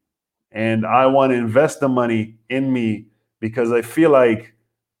me and I want to invest the money in me because I feel like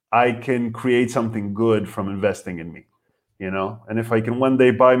I can create something good from investing in me, you know? And if I can one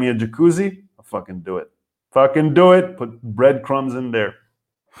day buy me a jacuzzi, I'll fucking do it. Fucking do it. Put breadcrumbs in there.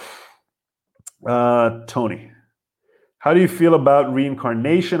 Tony, how do you feel about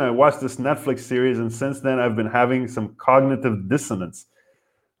reincarnation? I watched this Netflix series, and since then I've been having some cognitive dissonance.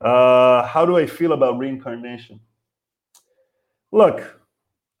 How do I feel about reincarnation? Look,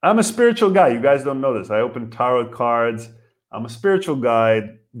 I'm a spiritual guy. You guys don't know this. I open tarot cards. I'm a spiritual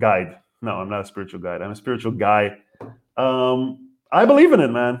guide. No, I'm not a spiritual guide. I'm a spiritual guy. I believe in it,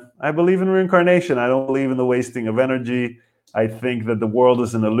 man. I believe in reincarnation. I don't believe in the wasting of energy. I think that the world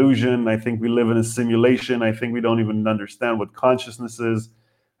is an illusion. I think we live in a simulation. I think we don't even understand what consciousness is.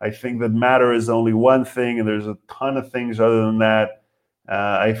 I think that matter is only one thing, and there's a ton of things other than that.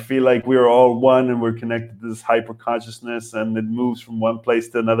 I feel like we're all one, and we're connected to this hyper consciousness, and it moves from one place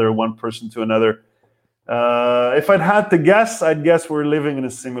to another, one person to another. If I'd had to guess, I'd guess we're living in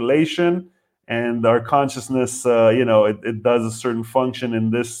a simulation, and our consciousness, it does a certain function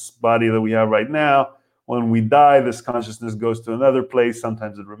in this body that we have right now. When we die, this consciousness goes to another place.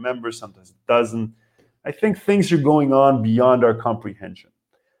 Sometimes it remembers, sometimes it doesn't. I think things are going on beyond our comprehension.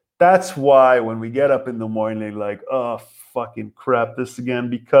 That's why when we get up in the morning, like, oh, fucking crap, this again,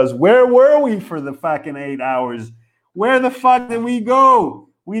 because where were we for the fucking 8 hours? Where the fuck did we go?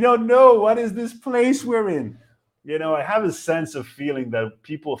 We don't know. What is this place we're in? You know, I have a sense of feeling that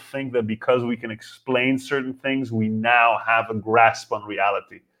people think that because we can explain certain things, we now have a grasp on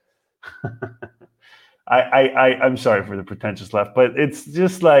reality. I'm sorry for the pretentious laugh, but it's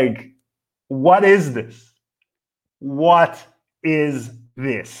just like, what is this? What is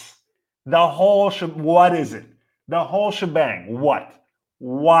this? The whole what is it? The whole shebang. What?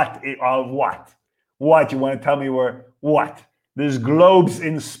 What? What? What? You want to tell me where? What? There's globes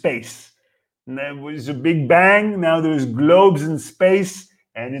in space. And there was a big bang. Now there's globes in space,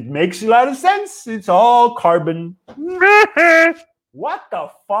 and it makes a lot of sense. It's all carbon. What the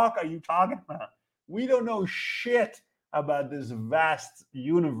fuck are you talking about? We don't know shit about this vast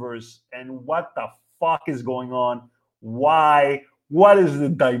universe and what the fuck is going on. Why? What is the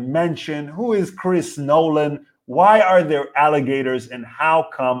dimension? Who is Chris Nolan? Why are there alligators? And how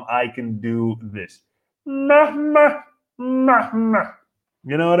come I can do this? You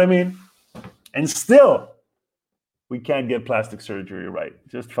know what I mean? And still, we can't get plastic surgery right.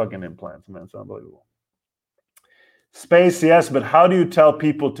 Just fucking implants, man. It's unbelievable. Space, yes, but how do you tell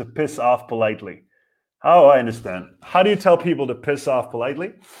people to piss off politely? Oh, I understand. How do you tell people to piss off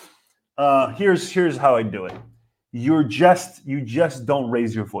politely? Here's how I do it. You just don't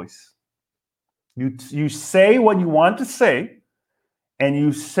raise your voice. You say what you want to say, and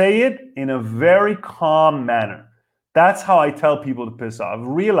you say it in a very calm manner. That's how I tell people to piss off.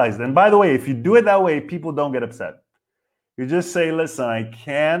 Realize that. And by the way, if you do it that way, people don't get upset. You just say, listen, I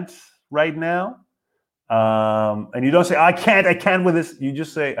can't right now. And you don't say, I can't with this. You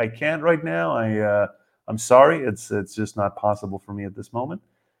just say, I can't right now. I'm sorry. It's just not possible for me at this moment.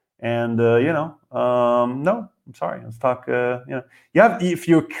 And, no, I'm sorry. Let's talk, if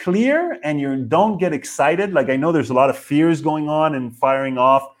you're clear and you don't get excited, like I know there's a lot of fears going on and firing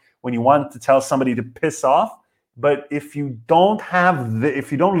off when you want to tell somebody to piss off. But if you don't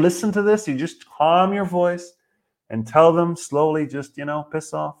if you don't listen to this, you just calm your voice and tell them slowly, just,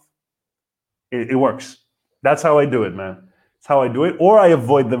 piss off. It works. That's how I do it, man. That's how I do it. Or I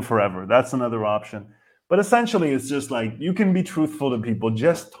avoid them forever. That's another option. But essentially, it's just like, you can be truthful to people.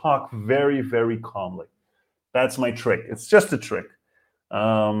 Just talk very, very calmly. That's my trick. It's just a trick.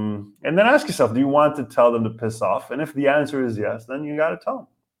 And then ask yourself, do you want to tell them to piss off? And if the answer is yes, then you got to tell them.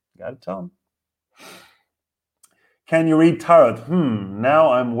 You got to tell them. Can you read tarot?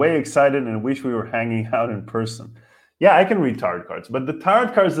 Now I'm way excited and wish we were hanging out in person. Yeah, I can read tarot cards, but the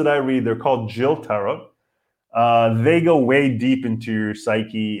tarot cards that I read, they're called Jill Tarot. They go way deep into your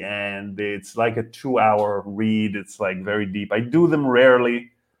psyche, and it's like a 2-hour read. It's like very deep. I do them rarely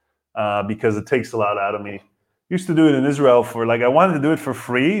because it takes a lot out of me. Used to do it in Israel for I wanted to do it for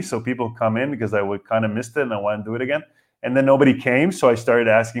free so people come in because I would kind of missed it and I wanted to do it again. And then nobody came, so I started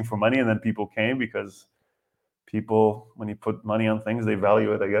asking for money, and then people came because people, when you put money on things, they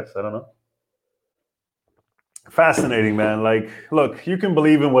value it, I guess. I don't know. Fascinating, man. Look, you can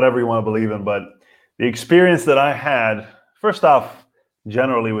believe in whatever you want to believe in, but the experience that I had, first off,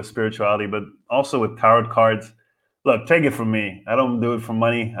 generally with spirituality, but also with tarot cards, look, take it from me. I don't do it for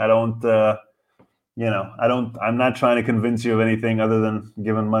money. I don't, I'm not trying to convince you of anything other than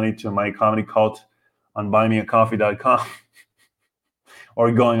giving money to my comedy cult on buymeacoffee.com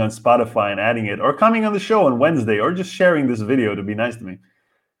or going on Spotify and adding it, or coming on the show on Wednesday, or just sharing this video to be nice to me.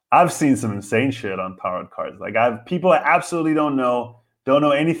 I've seen some insane shit on tarot cards. People I absolutely don't know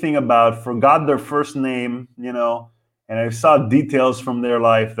anything about, forgot their first name, and I saw details from their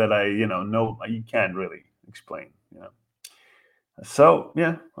life that you can't really explain, So,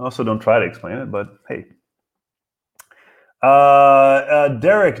 yeah, I also don't try to explain it, but hey.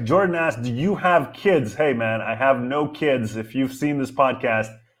 Derek, Jordan asked, do you have kids? Hey, man, I have no kids. If you've seen this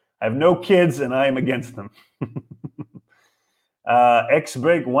podcast, I have no kids and I am against them.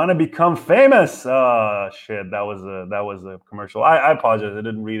 X-Break, want to become famous. Oh, shit, that was a commercial. I apologize. I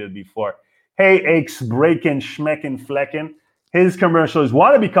didn't read it before. Hey, X-Breakin' Schmeckin' Fleckin'. His commercial is,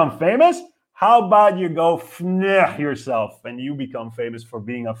 want to become famous? How about you go fneh yourself and you become famous for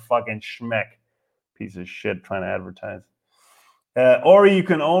being a fucking schmeck. Piece of shit trying to advertise. Or you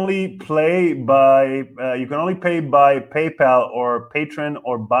can only pay by PayPal or Patreon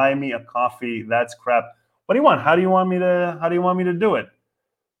or buy me a coffee. That's crap. What do you want? How do you want me to do it?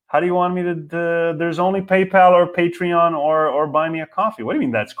 How do you want me to? There's only PayPal or Patreon or buy me a coffee. What do you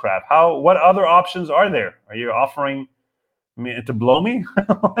mean that's crap? What other options are there? Are you offering me to blow me?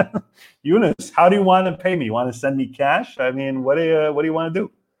 Eunice, how do you want to pay me? You want to send me cash? I mean, what do you want to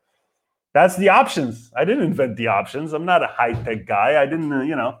do? That's the options. I didn't invent the options. I'm not a high-tech guy. I didn't,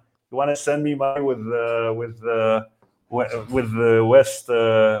 you want to send me money with the West,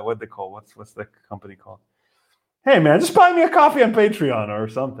 what they call, what's the company called? Hey, man, just buy me a coffee on Patreon or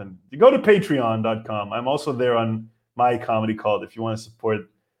something. You go to patreon.com. I'm also there on my comedy cult if you want to support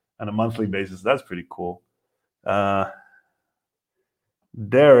on a monthly basis. That's pretty cool.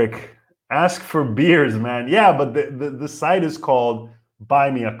 Derek, ask for beers, man. Yeah, but the site is called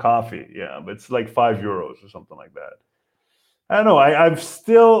Buy Me a Coffee. Yeah, but it's like €5 or something like that. I don't know. I'm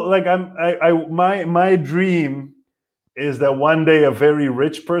still my dream is that one day a very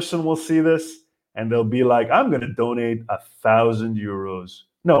rich person will see this and they'll be like, I'm going to donate €1,000.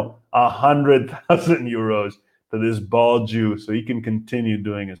 No, €100,000 to this bald Jew so he can continue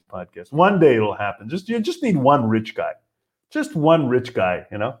doing his podcast. One day it'll happen. You just need one rich guy. Just one rich guy,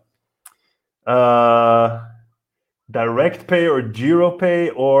 direct pay or Giro pay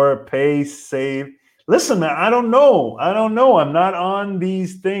or pay save. Listen, man, I don't know. I'm not on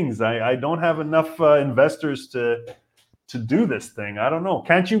these things. I don't have enough investors to do this thing. I don't know.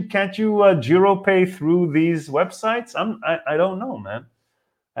 Can't you Giro pay through these websites? I don't know, man.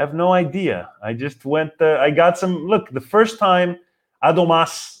 I have no idea. I just went. I got some. Look, the first time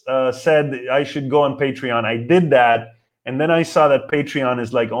Adomas said I should go on Patreon, I did that, and then I saw that Patreon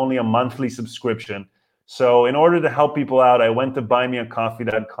is like only a monthly subscription. So in order to help people out, I went to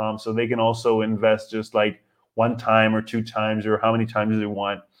buymeacoffee.com so they can also invest just like one time or two times or how many times they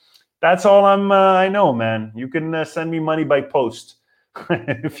want. That's all I know, man. You can send me money by post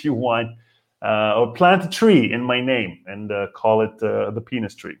if you want, or plant a tree in my name and call it the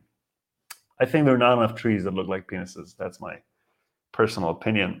penis tree. I think there are not enough trees that look like penises. That's my personal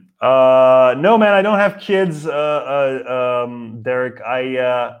opinion. No, man, I don't have kids, Derek.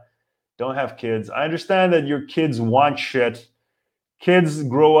 I don't have kids. I understand that your kids want shit. Kids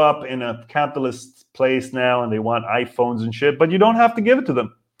grow up in a capitalist place now and they want iPhones and shit, but you don't have to give it to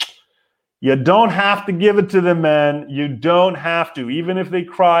them. You don't have to give it to them, man. You don't have to. Even if they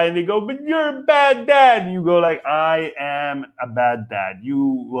cry and they go, but you're a bad dad. And you go like, I am a bad dad.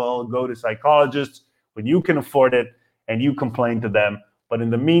 You will go to psychologists when you can afford it and you complain to them. But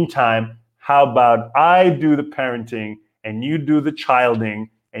in the meantime, how about I do the parenting and you do the childing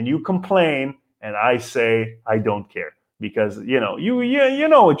and you complain and I say, I don't care. Because, you know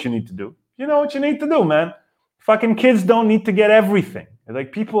what you need to do. You know what you need to do, man. Fucking kids don't need to get everything.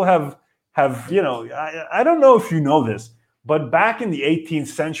 Like people have I don't know if you know this, but back in the 18th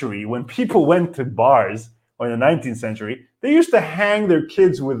century, when people went to bars, or in the 19th century, they used to hang their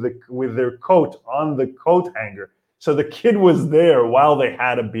kids with their coat on the coat hanger. So the kid was there while they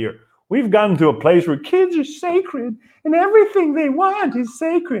had a beer. We've gotten to a place where kids are sacred and everything they want is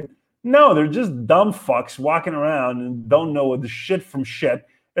sacred. No, they're just dumb fucks walking around and don't know the shit from shit.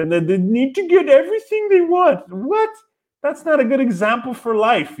 And then they need to get everything they want. What? That's not a good example for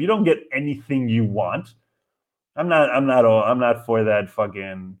life. You don't get anything you want. I'm not for that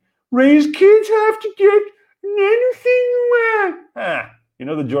fucking raise kids have to get anything you want. You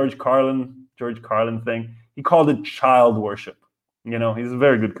know the George Carlin thing? He called it child worship. You know, he's a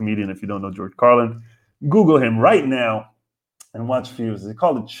very good comedian if you don't know George Carlin. Google him right now and watch Fuse. They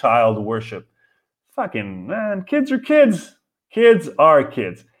call it child worship. Fucking man, kids are kids. Kids are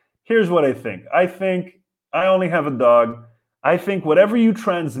kids. Here's what I think. I only have a dog. I think whatever you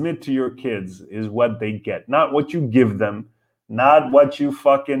transmit to your kids is what they get. Not what you give them, not what you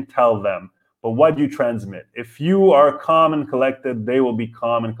fucking tell them, but what you transmit. If you are calm and collected, they will be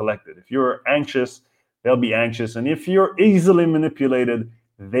calm and collected. If you're anxious, they'll be anxious. And if you're easily manipulated,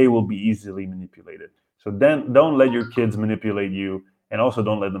 they will be easily manipulated. So then don't let your kids manipulate you, and also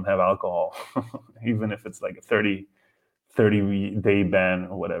don't let them have alcohol, even if it's like a 30-day ban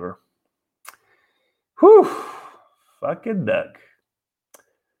or whatever. Whew, fucking duck.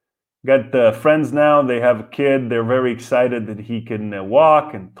 Got friends now, they have a kid, they're very excited that he can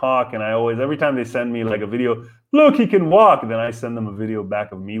walk and talk, and every time they send me like a video, look, he can walk, then I send them a video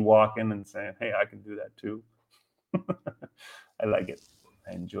back of me walking and saying, hey, I can do that too. I like it.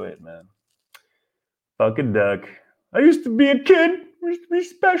 I enjoy it, man. Fucking duck. I used to be a kid. I used to be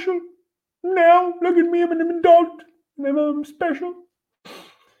special. Now, look at me. I'm an adult. And I'm special.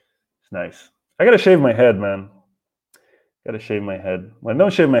 It's nice. I gotta shave my head, man. Gotta shave my head. When I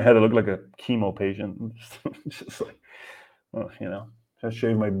don't shave my head, I look like a chemo patient. Just like, well, you know, just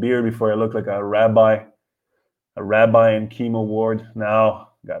shave my beard before I look like a rabbi in chemo ward. No,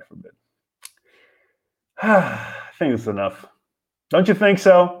 God forbid. I think it's enough. Don't you think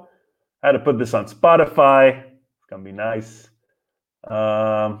so? I had to put this on Spotify. It's gonna be nice.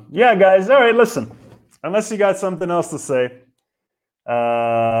 Yeah, guys. All right, listen. Unless you got something else to say.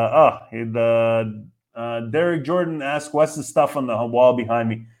 Derek Jordan asked, what's the stuff on the wall behind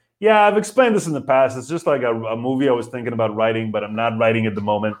me? Yeah, I've explained this in the past. It's just like a movie I was thinking about writing, but I'm not writing at the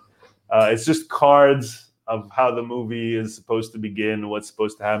moment. It's just cards of how the movie is supposed to begin, what's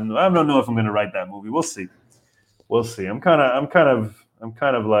supposed to happen. I don't know if I'm going to write that movie. We'll see. I'm kind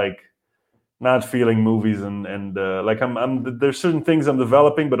of like not feeling movies and like I'm there's certain things I'm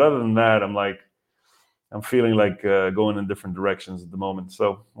developing, but other than that, I'm feeling like going in different directions at the moment.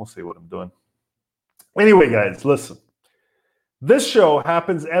 So we'll see what I'm doing. Anyway, guys, listen. This show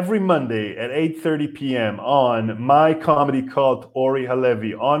happens every Monday at 8:30 p.m. on my comedy cult Ori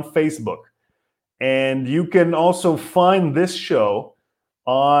Halevi on Facebook. And you can also find this show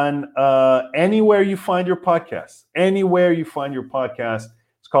on anywhere you find your podcast. Anywhere you find your podcast.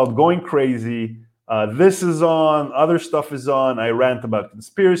 It's called Going Crazy. This is on. Other stuff is on. I rant about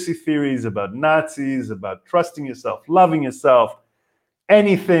conspiracy theories, about Nazis, about trusting yourself, loving yourself.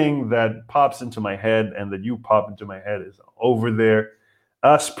 Anything that pops into my head and that you pop into my head is over there.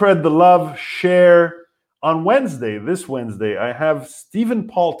 Spread the love, share. On this Wednesday, I have Stephen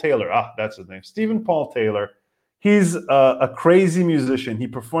Paul Taylor. That's his name. Stephen Paul Taylor. He's a crazy musician. He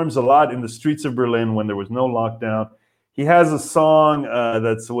performs a lot in the streets of Berlin when there was no lockdown. He has a song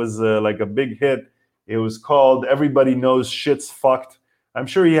that was like a big hit. It was called Everybody Knows Shit's Fucked. I'm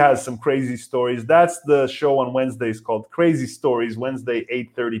sure he has some crazy stories. That's the show on Wednesdays called Crazy Stories, Wednesday,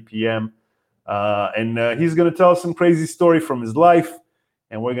 8:30 p.m. And he's going to tell us some crazy story from his life,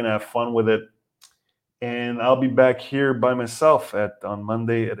 and we're going to have fun with it. And I'll be back here by myself on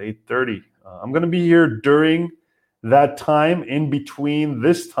Monday at 8:30. I'm going to be here during that time, in between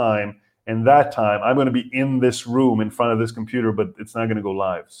this time and that time. I'm going to be in this room in front of this computer, but it's not going to go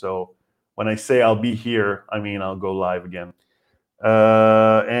live. So when I say I'll be here, I mean I'll go live again.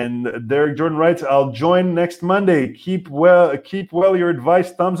 And Derek Jordan writes, I'll join next Monday. Keep well your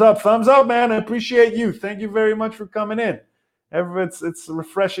advice. Thumbs up, man. I appreciate you. Thank you very much for coming in. It's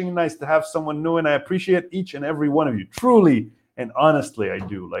refreshing and nice to have someone new, and I appreciate each and every one of you. Truly and honestly, I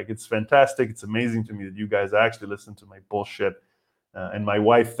do. Like, it's fantastic. It's amazing to me that you guys actually listen to my bullshit. And my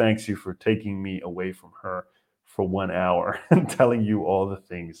wife thanks you for taking me away from her for 1 hour and telling you all the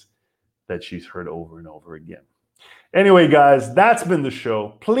things that she's heard over and over again. Anyway, guys, that's been the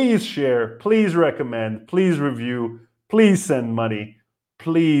show. Please share, please recommend, please review, please send money,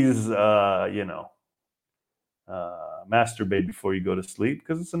 please, masturbate before you go to sleep,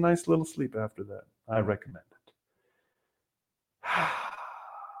 because it's a nice little sleep after that. I recommend it.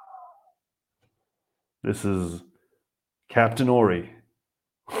 This is Captain Ori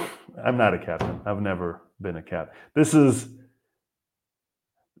I'm not a captain. I've never been a captain. This is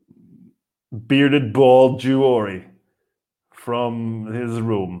bearded, bald Juori from his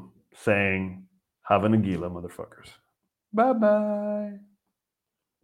room saying, "Have a Nagila, motherfuckers." Bye-bye.